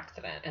had an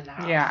accident in the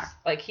house. Yeah.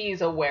 Like,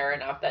 he's aware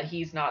enough that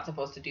he's not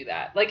supposed to do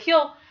that. Like,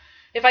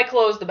 if I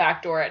close the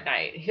back door at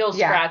night, he'll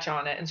scratch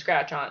on it and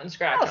scratch on it and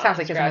scratch on it. It sounds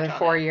like it's another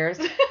 4 years.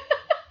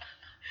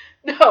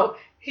 No,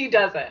 he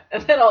doesn't.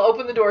 And then I'll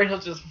open the door and he'll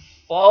just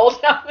fall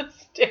down the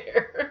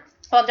stairs.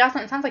 Well,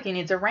 Jocelyn, it sounds like he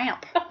needs a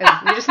ramp.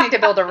 You just need to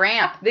build a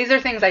ramp. These are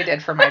things I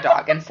did for my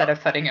dog instead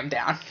of putting him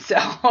down. So.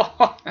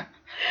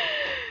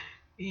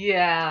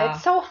 Yeah.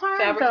 It's so hard,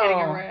 fabricating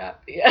a ramp.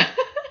 Yeah.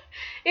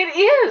 It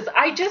is.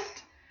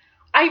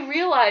 I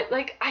realize,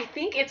 like, I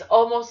think it's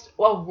almost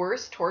a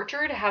worse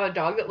torture to have a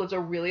dog that lives a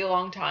really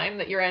long time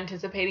that you're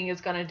anticipating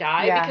is going to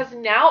die. Yeah. Because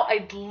now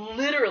I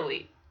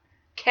literally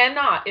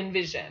cannot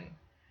envision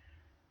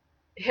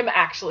him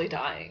actually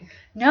dying.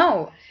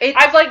 No.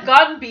 I've, like,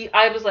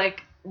 I was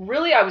like,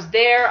 really, I was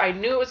there. I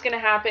knew it was going to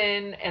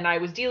happen, and I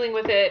was dealing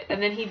with it.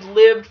 And then he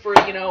lived for,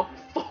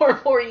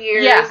 4 more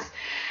years. Yeah.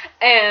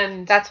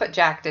 And that's what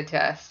Jack did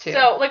to us, too.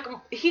 So, like,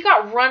 he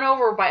got run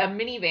over by a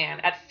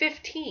minivan at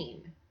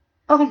 15.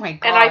 Oh, my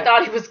God. And I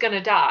thought he was going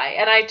to die.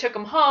 And I took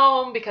him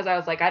home because I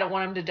was like, I don't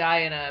want him to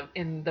die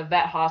in the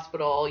vet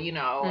hospital,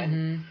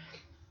 and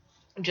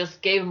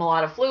just gave him a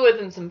lot of fluids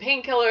and some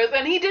painkillers,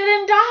 and he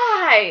didn't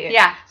die.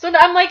 Yeah. So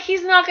I'm like,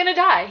 he's not going to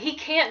die. He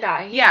can't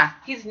die.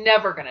 He's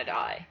never going to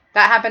die.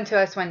 That happened to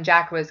us when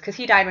Jack was, because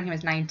he died when he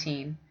was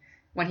 19.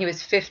 When he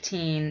was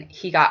 15,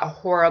 he got a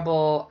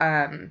horrible,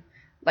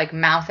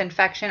 mouth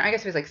infection. I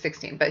guess he was like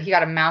 16, but he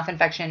got a mouth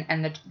infection,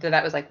 and the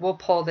vet was like, we'll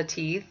pull the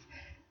teeth,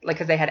 like,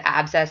 because they had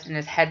abscessed, and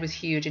his head was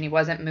huge, and he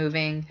wasn't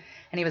moving,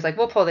 and he was like,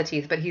 we'll pull the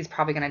teeth, but he's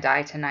probably going to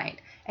die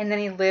tonight. And then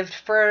he lived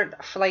for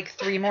like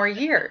 3 more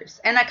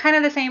years. And that kind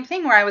of the same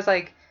thing where I was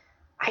like,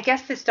 I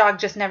guess this dog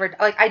just never,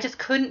 like, I just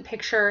couldn't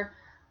picture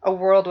a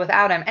world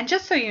without him. And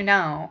just so you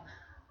know,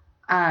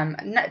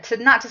 not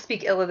to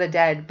speak ill of the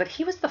dead, but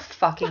he was the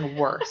fucking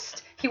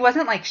worst. He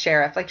wasn't like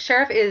Sheriff. Like,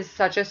 Sheriff is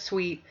such a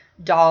sweet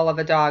doll of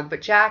a dog,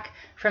 but Jack,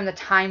 from the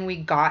time we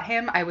got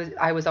him, I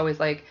was always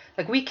like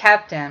we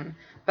kept him,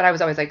 but I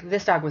was always like,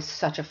 this dog was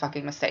such a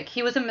fucking mistake.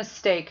 He was a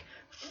mistake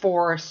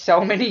for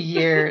so many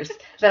years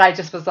that I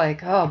just was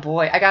like, oh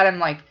boy. I got him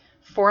like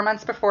 4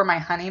 months before my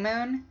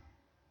honeymoon,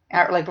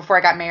 or like before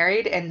I got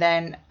married, and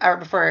then, or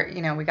before,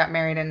 we got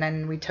married, and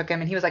then we took him,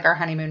 and he was like our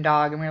honeymoon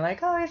dog, and we were like,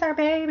 oh, he's our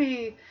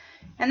baby.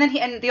 And then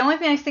and the only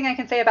nice thing I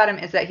can say about him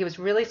is that he was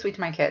really sweet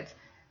to my kids.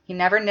 He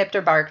never nipped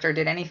or barked or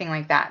did anything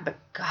like that, but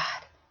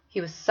God, he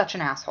was such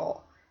an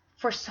asshole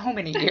for so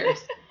many years.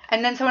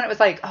 And then so when it was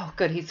like, oh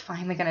good, he's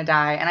finally gonna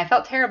die, and I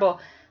felt terrible.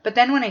 But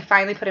then when I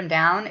finally put him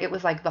down, it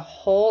was like the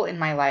hole in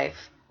my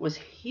life was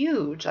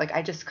huge. Like,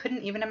 I just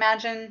couldn't even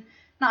imagine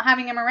not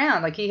having him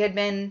around. Like, he had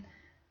been,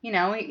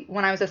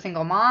 when I was a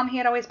single mom, he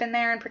had always been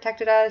there and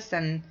protected us,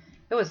 and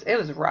it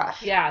was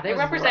rough. Yeah, they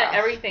represent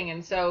everything.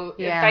 And so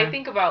if I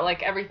think about,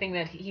 like, everything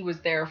that he was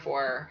there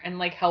for and,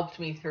 like,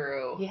 helped me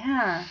through.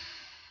 Yeah.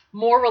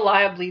 More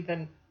reliably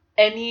than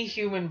any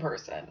human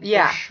person.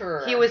 Yeah. For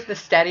sure. He was the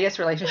steadiest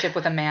relationship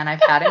with a man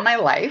I've had in my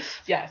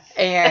life. Yes.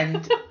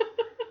 And...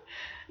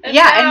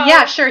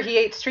 sure, he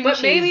ate string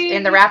cheese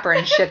in the wrapper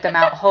and shit them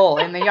out whole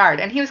in the yard.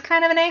 And he was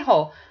kind of an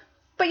a-hole.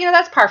 But,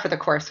 that's par for the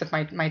course with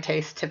my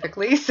taste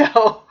typically,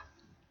 so...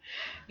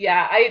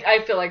 Yeah,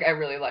 I feel like I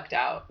really lucked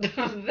out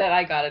that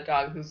I got a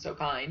dog who's so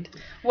kind.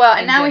 Well,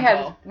 and now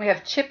we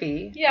have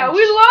Chippy. Yeah,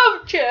 we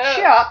love Chip.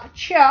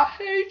 Chip.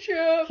 Hey,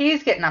 Chip.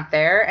 He's getting up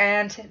there,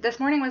 and this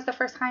morning was the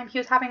first time he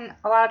was having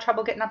a lot of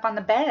trouble getting up on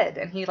the bed.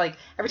 And he, like,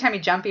 every time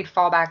he'd jump, he'd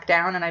fall back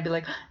down, and I'd be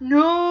like,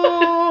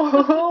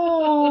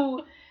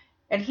 no!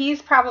 And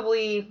he's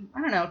probably,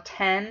 I don't know,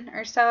 10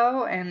 or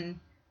so, and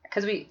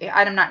because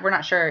we're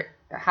not sure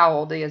how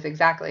old he is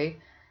exactly,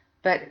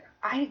 but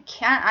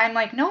I'm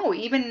like, no,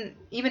 even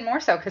more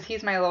so, because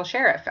he's my little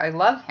Sheriff. I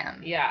love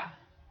him. Yeah.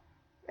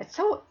 It's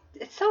so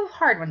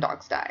hard when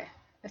dogs die.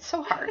 It's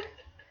so hard.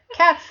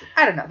 Cats,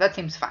 I don't know. That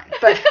seems fine.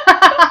 But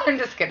I'm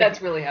just kidding.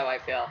 That's really how I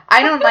feel.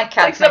 I don't like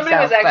cats like somebody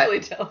myself, was actually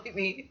telling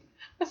me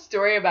a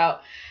story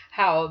about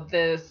how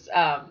this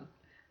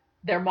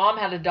their mom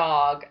had a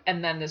dog,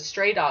 and then this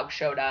stray dog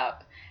showed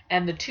up,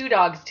 and the two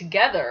dogs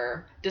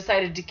together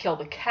decided to kill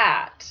the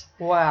cat.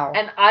 Wow.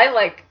 And I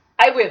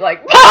went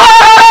like,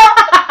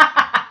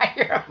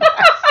 you're a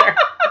monster.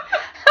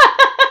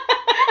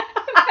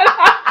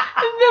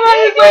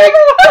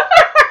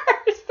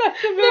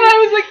 then I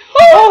was like,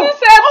 oh, this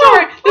is a sad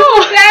story. This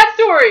is a sad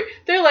story.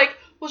 They're like,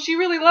 well, she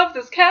really loved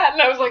this cat.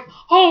 And I was like,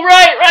 oh,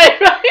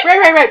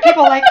 right.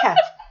 People like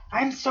cats.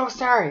 I'm so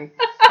sorry.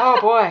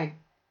 Oh, boy.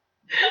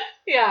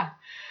 Yeah.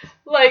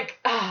 Like,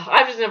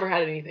 I've just never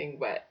had anything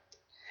but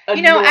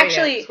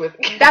actually,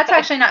 that's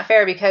actually not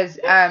fair because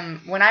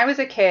when I was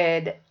a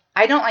kid,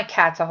 I don't like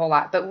cats a whole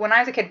lot. But when I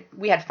was a kid,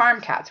 we had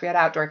farm cats. We had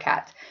outdoor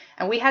cats.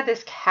 And we had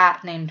this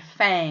cat named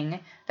Fang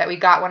that we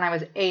got when I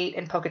was 8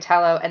 in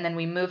Pocatello. And then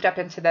we moved up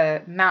into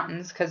the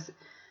mountains because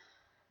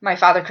my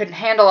father couldn't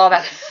handle all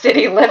that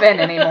city living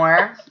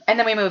anymore. And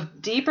then we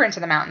moved deeper into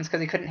the mountains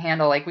because he couldn't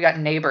handle, like, we got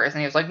neighbors. And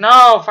he was like,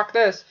 no, fuck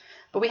this.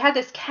 But we had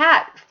this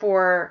cat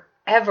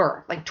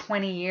forever, like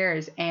 20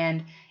 years.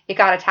 And it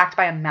got attacked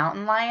by a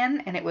mountain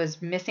lion, and it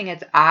was missing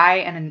its eye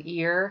and an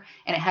ear,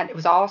 and it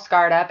was all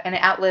scarred up, and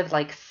it outlived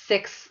like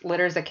 6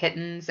 litters of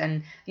kittens,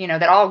 and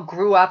that all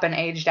grew up and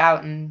aged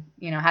out, and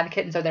had the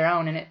kittens of their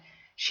own, and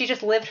she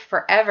just lived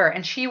forever.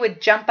 And she would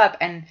jump up,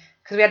 and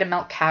because we had to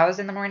milk cows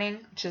in the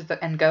morning,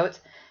 and goats,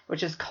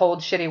 which is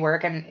cold, shitty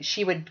work, and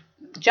she would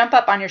jump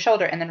up on your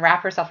shoulder and then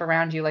wrap herself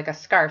around you like a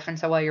scarf, and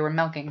so while you were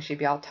milking, she'd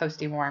be all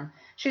toasty warm.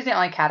 She's the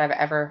only cat I've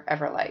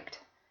ever liked.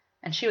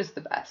 And she was the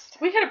best.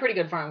 We had a pretty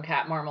good farm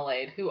cat,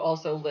 Marmalade, who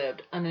also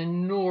lived an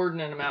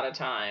inordinate amount of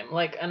time,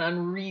 like an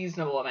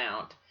unreasonable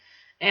amount,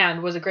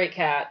 and was a great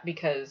cat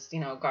because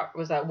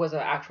was an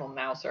actual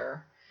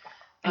mouser.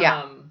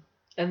 Yeah.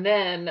 And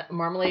then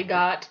Marmalade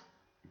got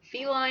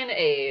feline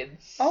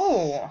AIDS.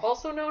 Oh.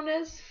 Also known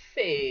as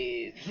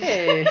FAIDS.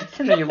 FAIDS.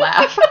 And then you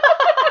laugh.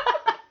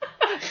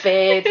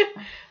 FAIDS.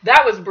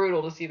 That was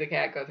brutal to see the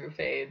cat go through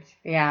FAIDS.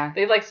 Yeah.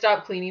 They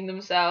stopped cleaning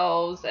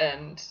themselves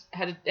and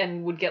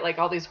would get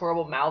all these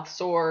horrible mouth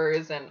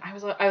sores, and I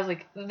was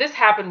like, this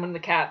happened when the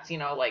cat's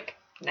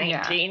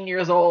 19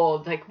 years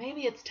old. Like,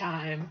 maybe it's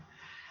time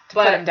to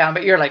put him down,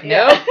 but you're like,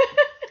 no.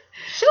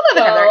 She'll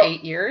live another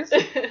 8 years.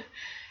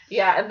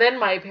 Yeah, and then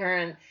my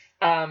parents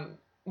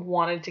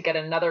wanted to get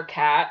another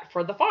cat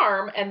for the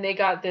farm, and they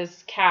got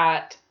this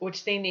cat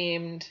which they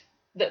named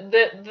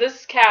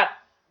this cat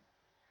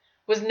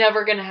was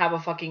never going to have a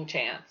fucking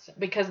chance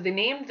because they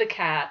named the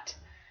cat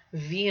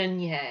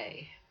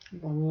Viognier.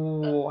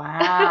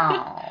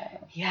 Wow.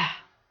 Yeah.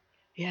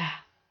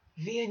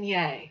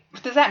 Viognier.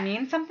 Does that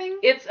mean something?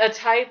 It's a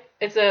type,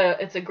 it's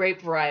a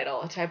grape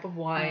varietal, a type of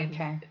wine.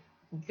 Okay.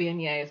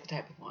 Viognier is the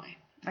type of wine.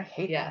 I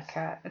hate that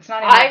cat. It's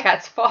not even that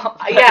cat's fault.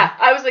 Yeah,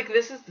 I was like,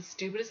 this is the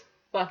stupidest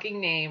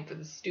fucking name for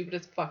the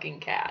stupidest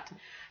fucking cat.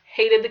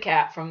 Hated the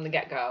cat from the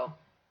get-go.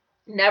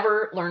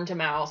 Never learned to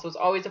mouse. Was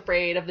always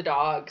afraid of the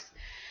dogs.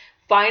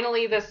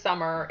 Finally, this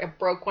summer, it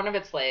broke one of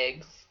its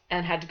legs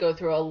and had to go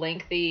through a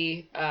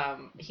lengthy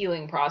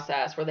healing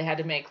process where they had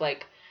to make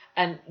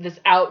this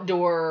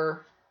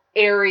outdoor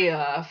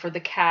area for the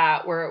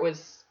cat where it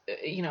was,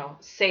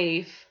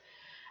 safe.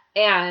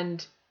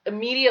 And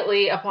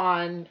immediately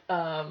upon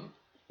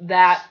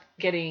that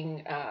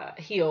getting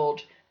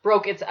healed,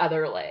 broke its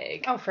other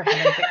leg. Oh, for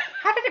heaven's sake.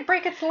 How did it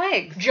break its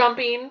legs?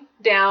 Jumping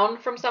down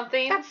from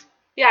something.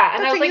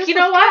 And I was like, you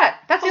know what?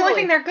 Cat. That's the only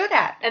thing they're good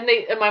at. And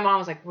my mom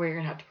was like, we're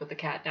going to have to put the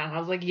cat down. I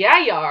was like, yeah,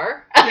 you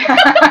are. And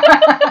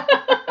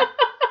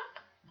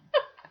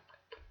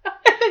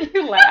then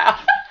you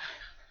laugh.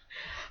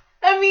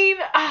 I mean,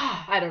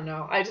 I don't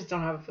know. I just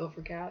don't have a feel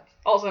for cats.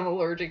 Also, I'm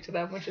allergic to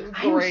them, which is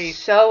great. I'm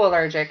so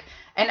allergic.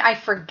 And I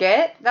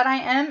forget that I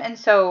am. And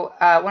so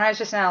when I was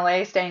just in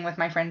LA staying with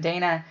my friend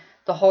Dana,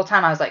 the whole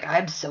time I was like,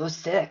 I'm so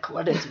sick.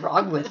 What is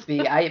wrong with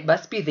me? It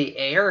must be the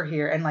air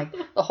here. And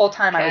the whole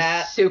time I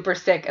was super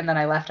sick. And then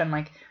I left. I'm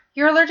like,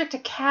 you're allergic to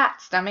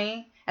cats,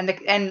 dummy.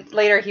 And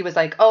later he was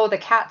like, oh, the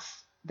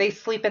cats, they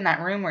sleep in that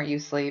room where you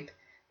sleep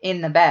in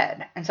the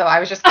bed. And so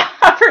I was just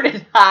covered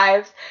in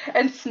hives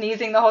and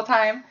sneezing the whole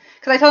time.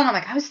 Because I told him, I'm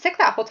like, I was sick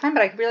that whole time,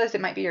 but I realized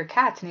it might be your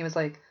cats. And he was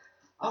like,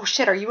 oh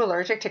shit, are you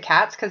allergic to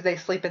cats? Because they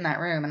sleep in that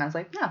room. And I was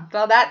like, no,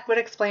 well, that would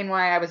explain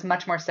why I was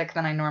much more sick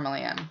than I normally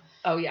am.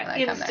 Oh, yeah.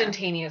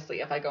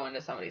 Instantaneously if I go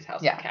into somebody's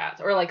house with cats.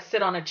 Or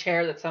sit on a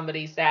chair that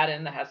somebody sat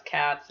in that has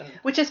cats.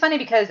 Which is funny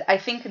because I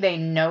think they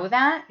know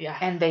that. Yeah.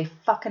 And they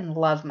fucking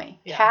love me.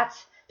 Yeah.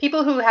 Cats,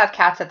 people who have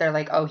cats that they're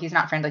like, oh, he's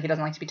not friendly, he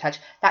doesn't like to be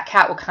touched. That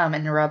cat will come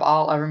and rub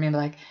all over me and be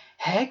like,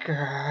 hey,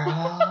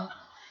 girl.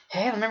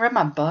 Hey, let me rub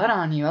my butt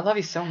on you. I love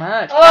you so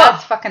much.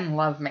 Cats fucking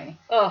love me.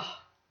 Oh,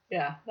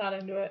 yeah. Not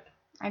into it.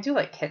 I do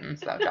like kittens,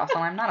 though,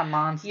 Jocelyn. I'm not a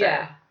monster.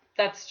 Yeah.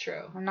 That's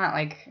true. I'm not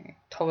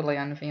totally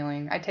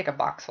unfeeling. I'd take a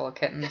box full of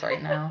kittens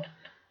right now.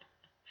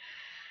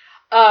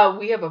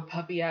 We have a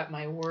puppy at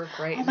my work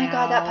right now. Oh my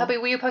God, that puppy.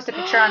 Will you post a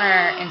picture on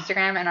our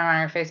Instagram and on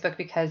our Facebook?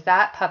 Because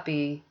that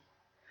puppy,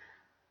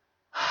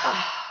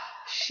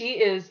 She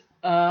is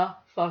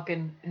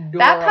fucking adorable.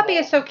 That puppy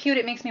is so cute,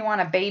 it makes me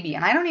want a baby.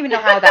 And I don't even know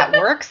how that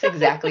works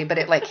exactly, but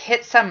it like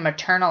hits some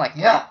maternal, like,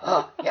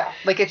 yeah.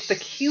 Like it's the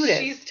cutest.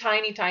 She's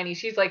tiny.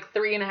 She's like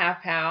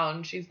 3.5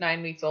 pounds. She's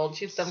 9 weeks old.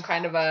 She's some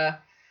kind of a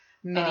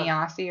mini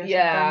Aussie or something.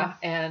 Yeah,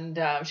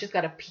 and she's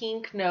got a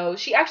pink nose.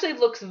 She actually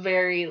looks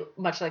very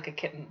much like a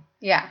kitten.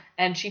 Yeah.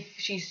 And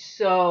she's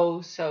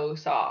so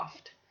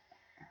soft.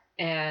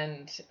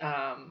 And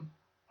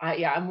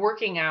I'm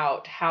working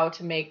out how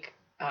to make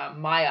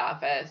my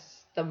office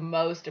the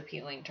most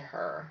appealing to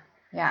her.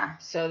 Yeah.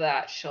 So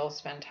that she'll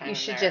spend time. You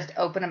should just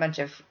open a bunch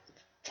of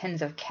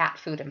tins of cat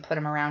food and put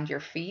them around your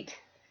feet.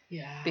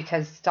 Yeah.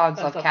 Because dogs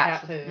love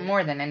cat food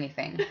more than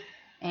anything.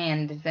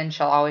 And then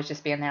she'll always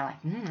just be in there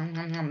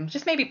like,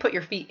 just maybe put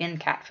your feet in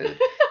cat food.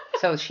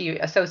 So she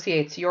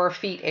associates your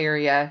feet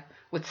area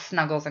with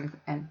snuggles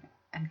and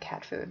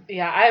cat food.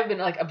 Yeah, I've been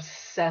like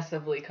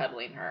obsessively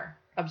cuddling her.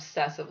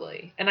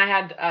 Obsessively. And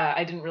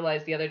I didn't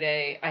realize the other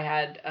day I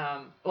had,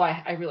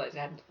 I realized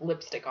I had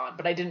lipstick on,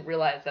 but I didn't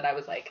realize that I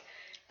was like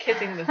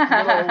kissing this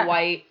little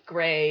white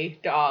gray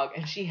dog,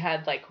 and she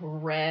had like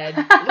red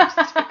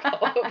lipstick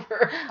all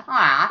over.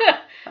 Aww.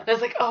 I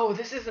was like, oh,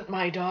 this isn't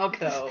my dog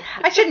though.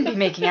 I shouldn't be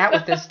making out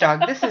with this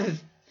dog. This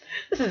is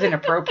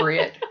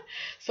inappropriate.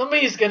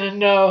 Somebody's gonna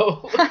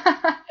know.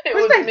 It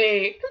was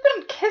me. Who's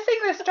been kissing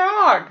this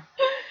dog?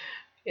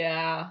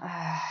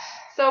 Yeah.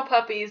 So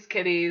puppies,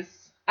 kitties.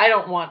 I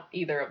don't want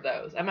either of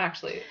those. I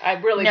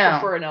really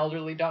prefer an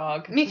elderly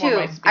dog. Me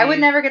too. I would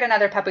never get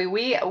another puppy.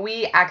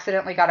 We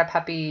accidentally got a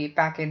puppy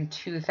back in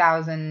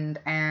 2000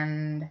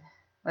 and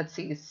let's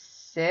see,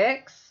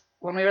 6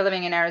 when we were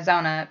living in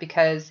Arizona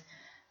because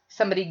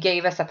somebody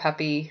gave us a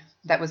puppy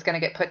that was going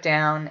to get put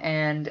down,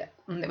 and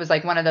it was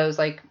like one of those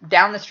like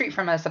down the street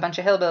from us, a bunch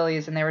of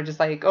hillbillies, and they were just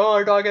like, "Oh,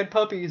 our dog had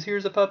puppies.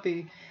 Here's a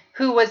puppy."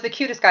 Who was the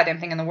cutest goddamn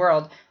thing in the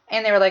world.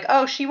 And they were like,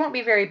 oh, she won't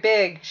be very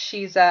big.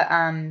 She's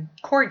a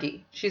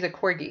corgi. She's a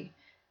corgi.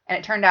 And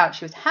it turned out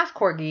she was half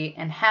corgi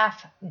and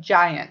half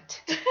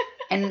giant.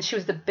 And she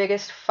was the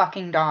biggest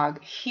fucking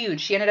dog.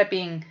 Huge. She ended up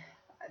being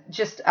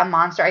just a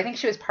monster. I think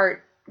she was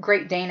part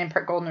Great Dane and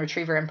part Golden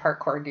Retriever and part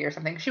corgi or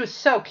something. She was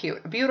so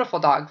cute. A beautiful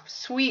dog.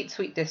 Sweet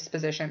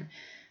disposition.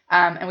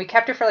 And we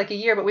kept her for like a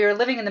year, but we were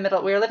living in the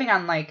middle. We were living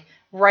on like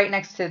right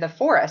next to the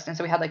forest. And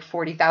so we had like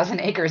 40,000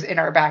 acres in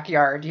our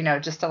backyard,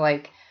 just to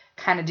like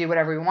kind of do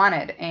whatever we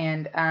wanted.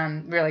 And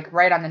we were like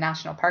right on the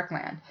national park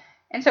land.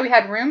 And so we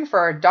had room for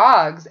our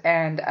dogs.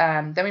 And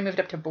then we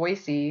moved up to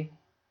Boise,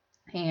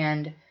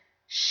 and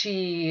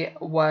she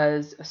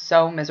was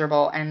so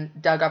miserable and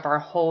dug up our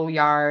whole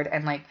yard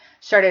and like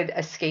started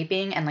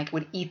escaping and like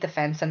would eat the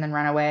fence and then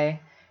run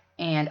away.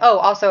 And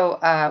also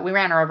we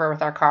ran her over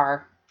with our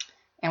car.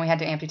 And we had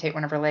to amputate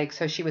one of her legs.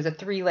 So she was a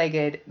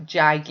 3-legged,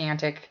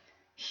 gigantic,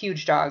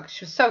 huge dog.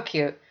 She was so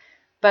cute.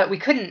 But we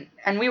couldn't,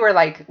 and we were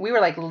like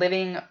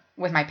living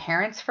with my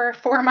parents for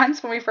 4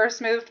 months when we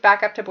first moved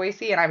back up to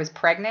Boise, and I was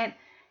pregnant.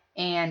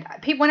 And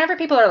whenever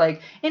people are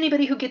like,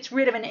 anybody who gets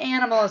rid of an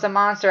animal is a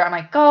monster, I'm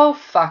like, go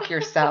fuck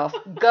yourself.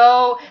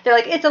 Go. They're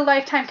like, it's a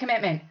lifetime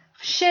commitment.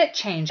 Shit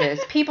changes.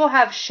 People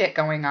have shit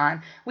going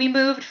on. We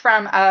moved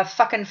from a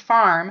fucking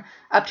farm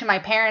up to my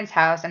parents'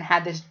 house and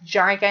had this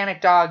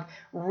gigantic dog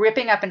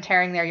ripping up and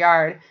tearing their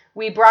yard.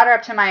 We brought her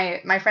up to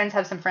my friends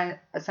have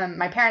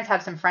my parents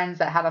have some friends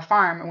that have a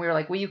farm, and we were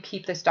like, will you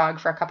keep this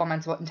dog for a couple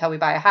months until we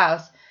buy a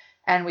house?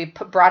 And we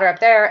brought her up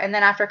there, and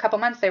then after a couple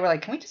months, they were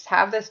like, can we just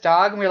have this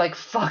dog? And we were like,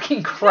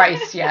 fucking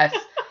Christ, yes.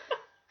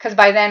 Because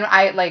by then,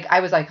 I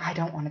was like, I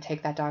don't want to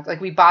take that dog. Like,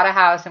 we bought a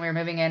house, and we were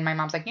moving in. My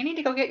mom's like, you need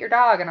to go get your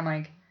dog. And I'm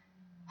like,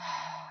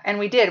 and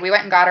we did. We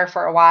went and got her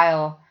for a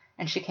while,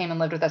 and she came and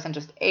lived with us and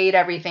just ate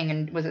everything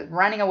and was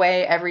running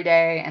away every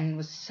day and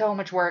was so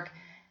much work.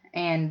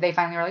 And they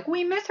finally were like,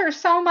 we miss her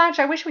so much.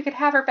 I wish we could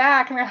have her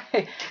back. And we were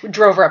like, we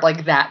drove her up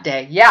like that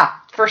day. Yeah,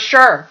 for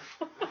sure.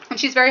 And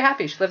she's very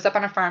happy. She lives up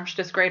on a farm. She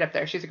does great up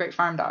there. She's a great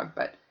farm dog.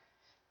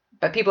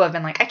 But people have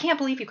been like, I can't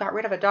believe you got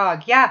rid of a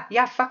dog. Yeah,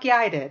 fuck yeah,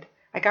 I did.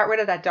 I got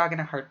rid of that dog in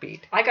a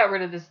heartbeat. I got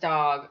rid of this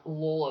dog,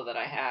 Lola, that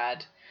I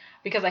had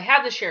because I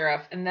had the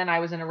sheriff, and then I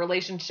was in a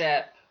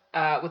relationship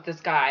with this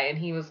guy, and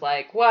he was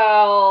like,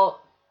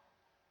 well,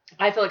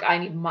 I feel like I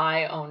need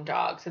my own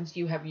dog since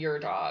you have your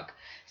dog.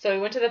 So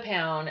we went to the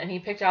pound, and he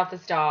picked out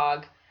this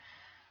dog.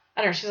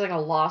 I don't know, she's like a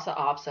Lhasa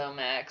Apso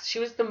mix. She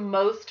was the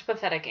most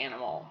pathetic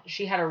animal.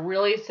 She had a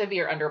really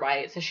severe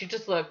underbite, so she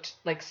just looked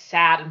like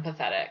sad and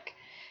pathetic.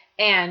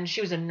 And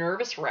she was a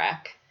nervous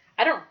wreck.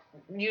 I don't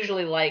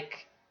usually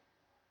like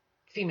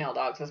female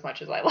dogs as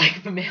much as I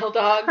like the male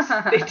dogs.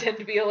 They tend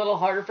to be a little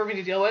harder for me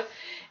to deal with.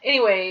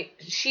 Anyway,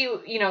 she,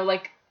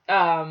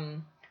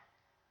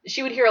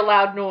 she would hear a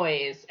loud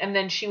noise, and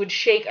then she would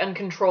shake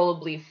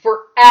uncontrollably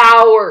for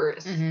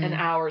hours and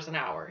hours and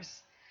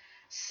hours.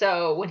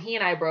 So when he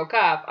and I broke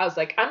up, I was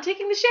like, I'm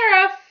taking the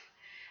sheriff.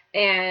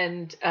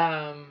 And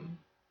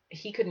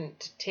he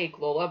couldn't take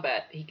Lola,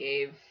 but he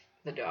gave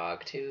the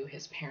dog to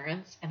his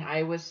parents, and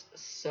I was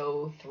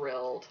so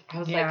thrilled. I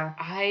was like,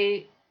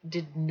 I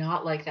did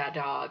not like that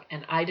dog,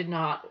 and I did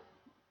not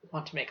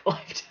want to make a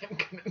lifetime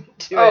commitment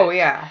to it. Oh,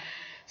 yeah.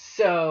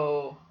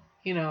 So,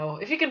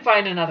 if you can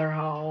find another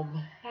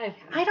home,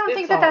 I don't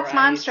think that's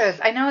monstrous.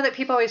 I know that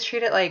people always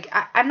treat it like,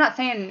 I'm not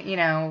saying,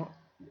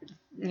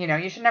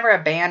 you should never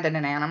abandon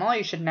an animal.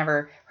 You should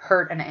never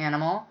hurt an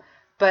animal.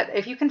 But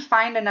if you can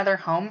find another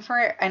home for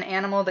an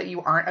animal that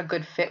you aren't a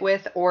good fit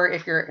with, or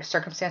if your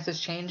circumstances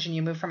change and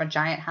you move from a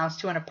giant house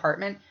to an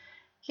apartment,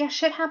 yeah,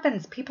 shit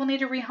happens. People need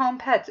to rehome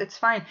pets. It's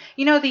fine.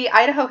 The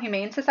Idaho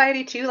Humane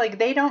Society, too, like,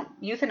 they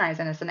don't euthanize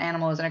an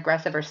animal as an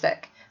aggressive or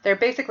sick. They're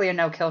basically a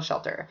no-kill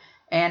shelter.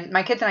 And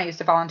my kids and I used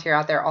to volunteer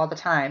out there all the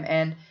time.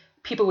 And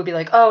people would be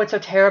like, oh, it's so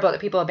terrible that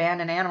people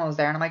abandon animals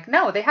there. And I'm like,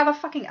 no, they have a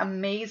fucking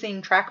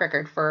amazing track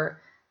record for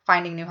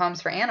finding new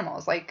homes for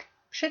animals. Like,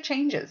 shit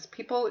changes.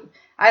 People,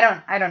 I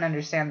don't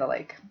understand the,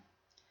 like,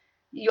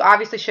 you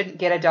obviously shouldn't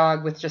get a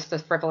dog with just a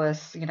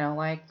frivolous, we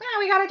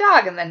got a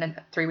dog. And then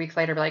 3 weeks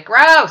later, be like,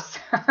 gross.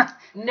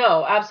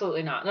 No,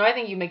 absolutely not. No, I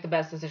think you make the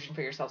best decision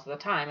for yourself at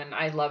the time. And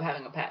I love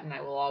having a pet, and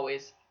I will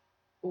always,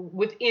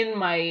 within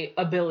my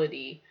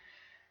ability,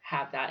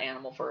 have that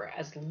animal for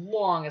as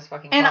long as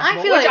fucking possible. And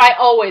I feel which I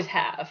always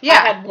have. Yeah.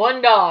 I had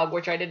one dog,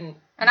 which I didn't.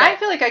 And I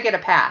feel like I get a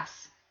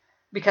pass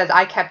because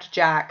I kept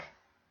Jack.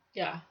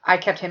 Yeah. I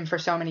kept him for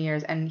so many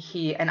years, and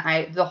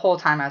the whole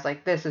time I was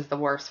like, this is the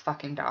worst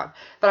fucking dog.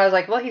 But I was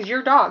like, well, he's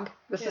your dog.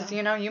 This is,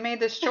 you made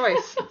this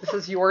choice. This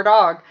is your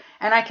dog.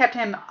 And I kept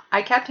him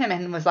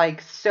and was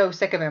like so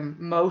sick of him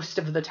most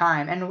of the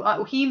time. And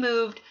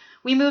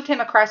we moved him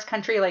across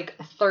country like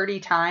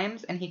 30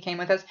 times, and he came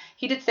with us.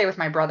 He did stay with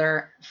my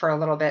brother for a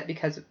little bit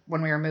because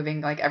when we were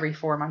moving like every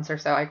 4 months or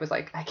so, I was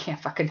like, I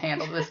can't fucking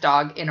handle this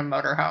dog in a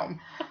motorhome.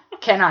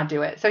 Cannot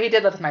do it. So he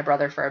did live with my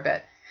brother for a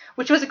bit.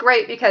 Which was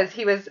great because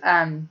he was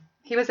an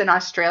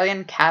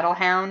Australian cattle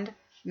hound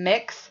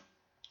mix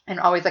and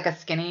always like a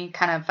skinny,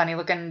 kind of funny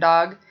looking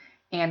dog.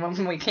 And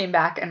when we came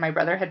back and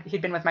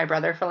he'd been with my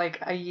brother for like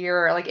a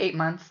year or like 8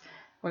 months.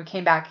 When we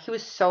came back, he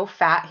was so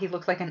fat, he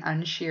looked like an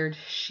unsheared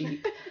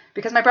sheep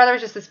because my brother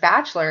was just this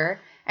bachelor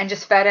and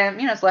just fed him,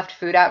 just left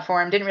food out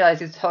for him. Didn't realize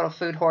he was a total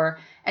food whore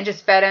and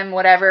just fed him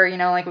whatever,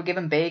 like would give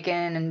him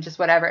bacon and just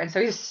whatever. And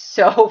so he's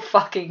so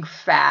fucking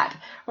fat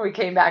when we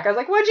came back. I was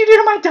like, what'd you do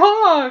to my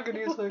dog? And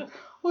he was like,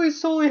 oh, he's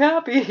totally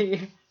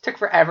happy. Took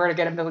forever to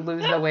get him to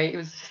lose the weight. It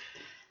was just,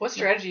 what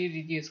strategy did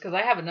you use? Because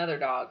I have another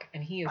dog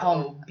and he is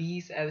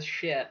obese as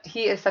shit.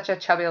 He is such a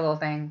chubby little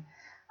thing.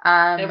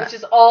 Which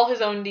is all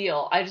his own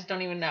deal. I just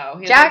don't even know.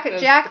 He Jack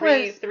was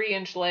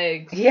 3-inch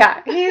legs.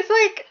 Yeah,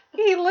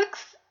 he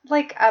looks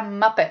like a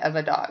muppet of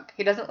a dog.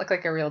 He doesn't look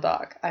like a real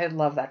dog. I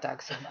love that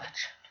dog so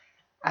much.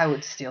 I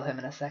would steal him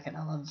in a second.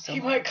 I love him so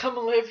much. He might come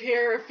live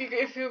here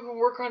if you can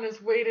work on his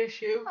weight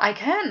issue. I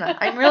can.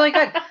 I'm really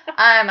good.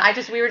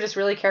 We were just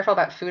really careful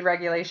about food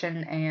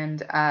regulation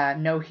and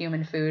no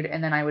human food,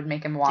 and then I would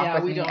make him walk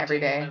with me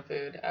every day. Yeah, we don't do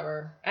human food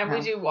ever. And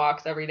we do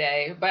walks every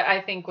day, but I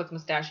think with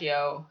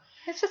Mustachio,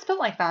 it's just built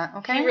like that,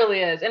 okay? He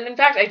really is. And in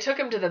fact, I took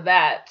him to the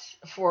vet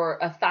for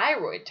a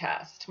thyroid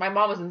test. My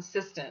mom was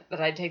insistent that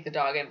I take the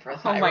dog in for a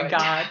thyroid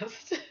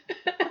test.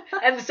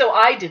 And so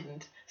I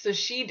didn't. So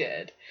she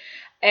did.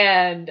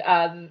 And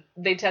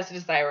they tested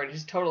his thyroid.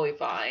 He's totally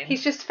fine.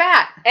 He's just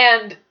fat.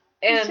 And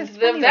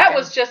the vet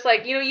was just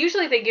like,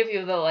 usually they give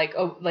you the like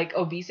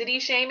obesity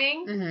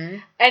shaming. Mm-hmm.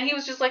 And he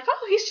was just like,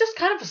 oh, he's just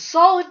kind of a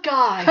solid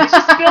guy. He's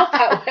just built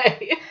that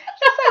way.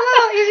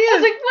 I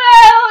was like,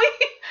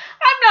 well,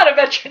 I'm not a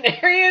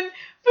veterinarian,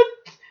 but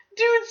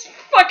dude's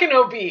fucking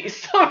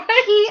obese.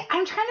 Right?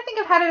 I'm trying to think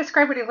of how to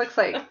describe what he looks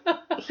like.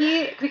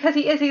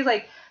 He's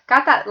like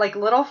got that like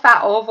little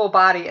fat oval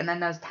body and then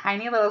those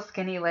tiny little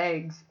skinny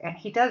legs. And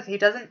he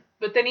doesn't.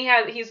 But then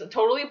he's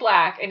totally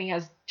black and he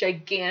has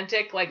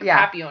gigantic like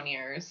papillon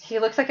ears. He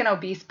looks like an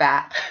obese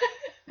bat.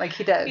 Like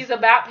he does. He's a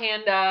bat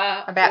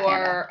panda.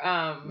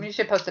 Panda. You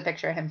should post a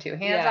picture of him too.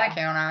 He is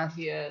iconic.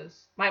 He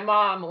is. My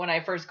mom, when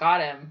I first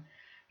got him,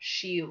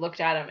 she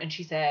looked at him and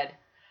she said,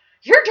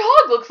 "Your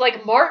dog looks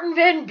like Martin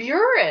Van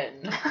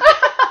Buren." what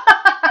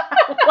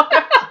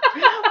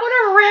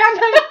a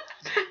random.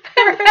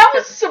 That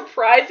was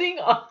surprising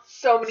on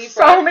so many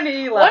fronts. So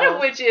many levels. One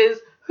of which is,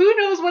 who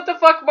knows what the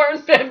fuck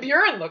Martin Van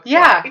Buren looks like?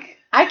 Yeah,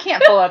 I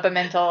can't pull up a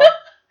mental.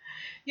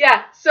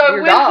 Yeah, so I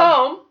went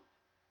home,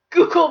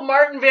 Googled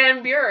Martin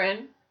Van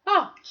Buren.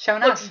 Oh,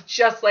 looks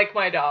just like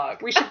my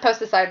dog. We should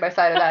post a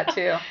side-by-side of that,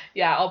 too.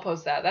 Yeah, I'll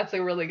post that. That's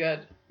a really good.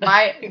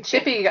 My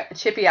Chippy,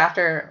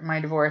 after my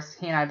divorce,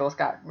 he and I both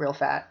got real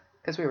fat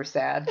because we were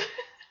sad.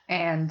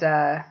 And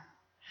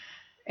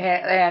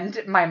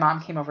my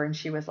mom came over and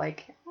she was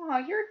like, oh,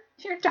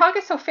 your dog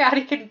is so fat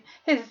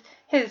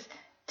his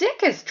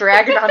dick is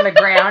dragging on the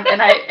ground.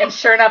 And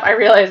sure enough, I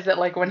realized that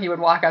like when he would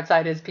walk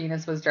outside, his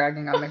penis was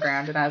dragging on the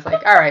ground. And I was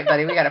like, all right,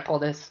 buddy, we got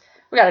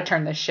to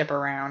turn this ship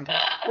around.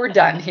 We're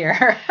done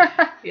here.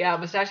 Yeah,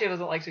 Mustachio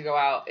doesn't like to go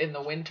out in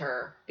the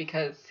winter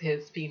because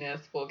his penis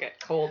will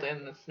get cold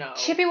in the snow.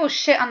 Chippy will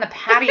shit on the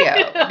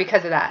patio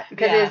because of that.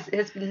 Because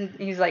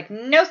he's like,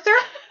 no, sir.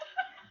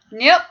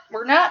 Nope,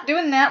 we're not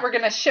doing that. We're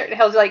going to shit.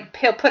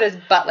 He'll put his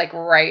butt like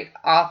right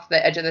off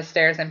the edge of the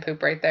stairs and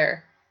poop right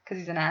there because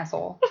he's an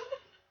asshole.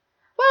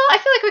 Well, I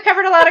feel like we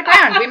covered a lot of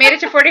ground. We made it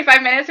to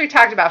 45 minutes. We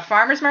talked about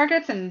farmers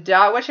markets and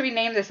what should we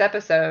name this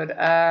episode?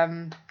 I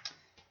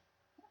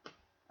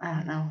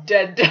don't know.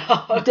 Dead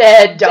dog.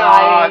 Dead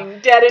dog. Dying,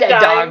 dead and Dead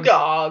dying dogs.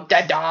 dog.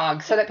 Dead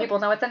dog. So that people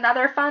know it's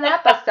another fun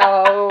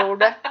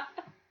episode.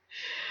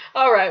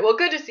 All right. Well,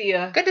 good to see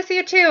you. Good to see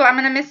you too. I'm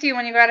gonna miss you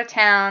when you go out of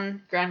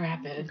town. Grand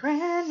Rapids.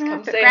 Grand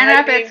Come say Grand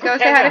hi to me Rapids. in Go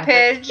say Grand hi to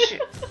Rapids. Pidge.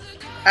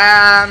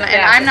 And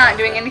I'm not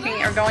doing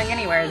anything or going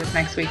anywhere this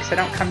next week, so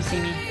don't come see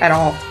me at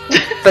all.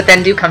 But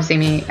then do come see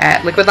me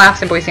at Liquid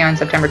Laughs in Boise on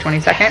September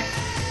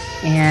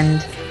 22nd. And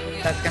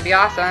that's gonna be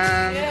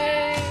awesome.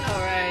 Yay.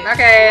 All right.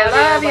 Okay,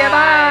 love you. you.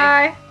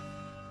 Bye.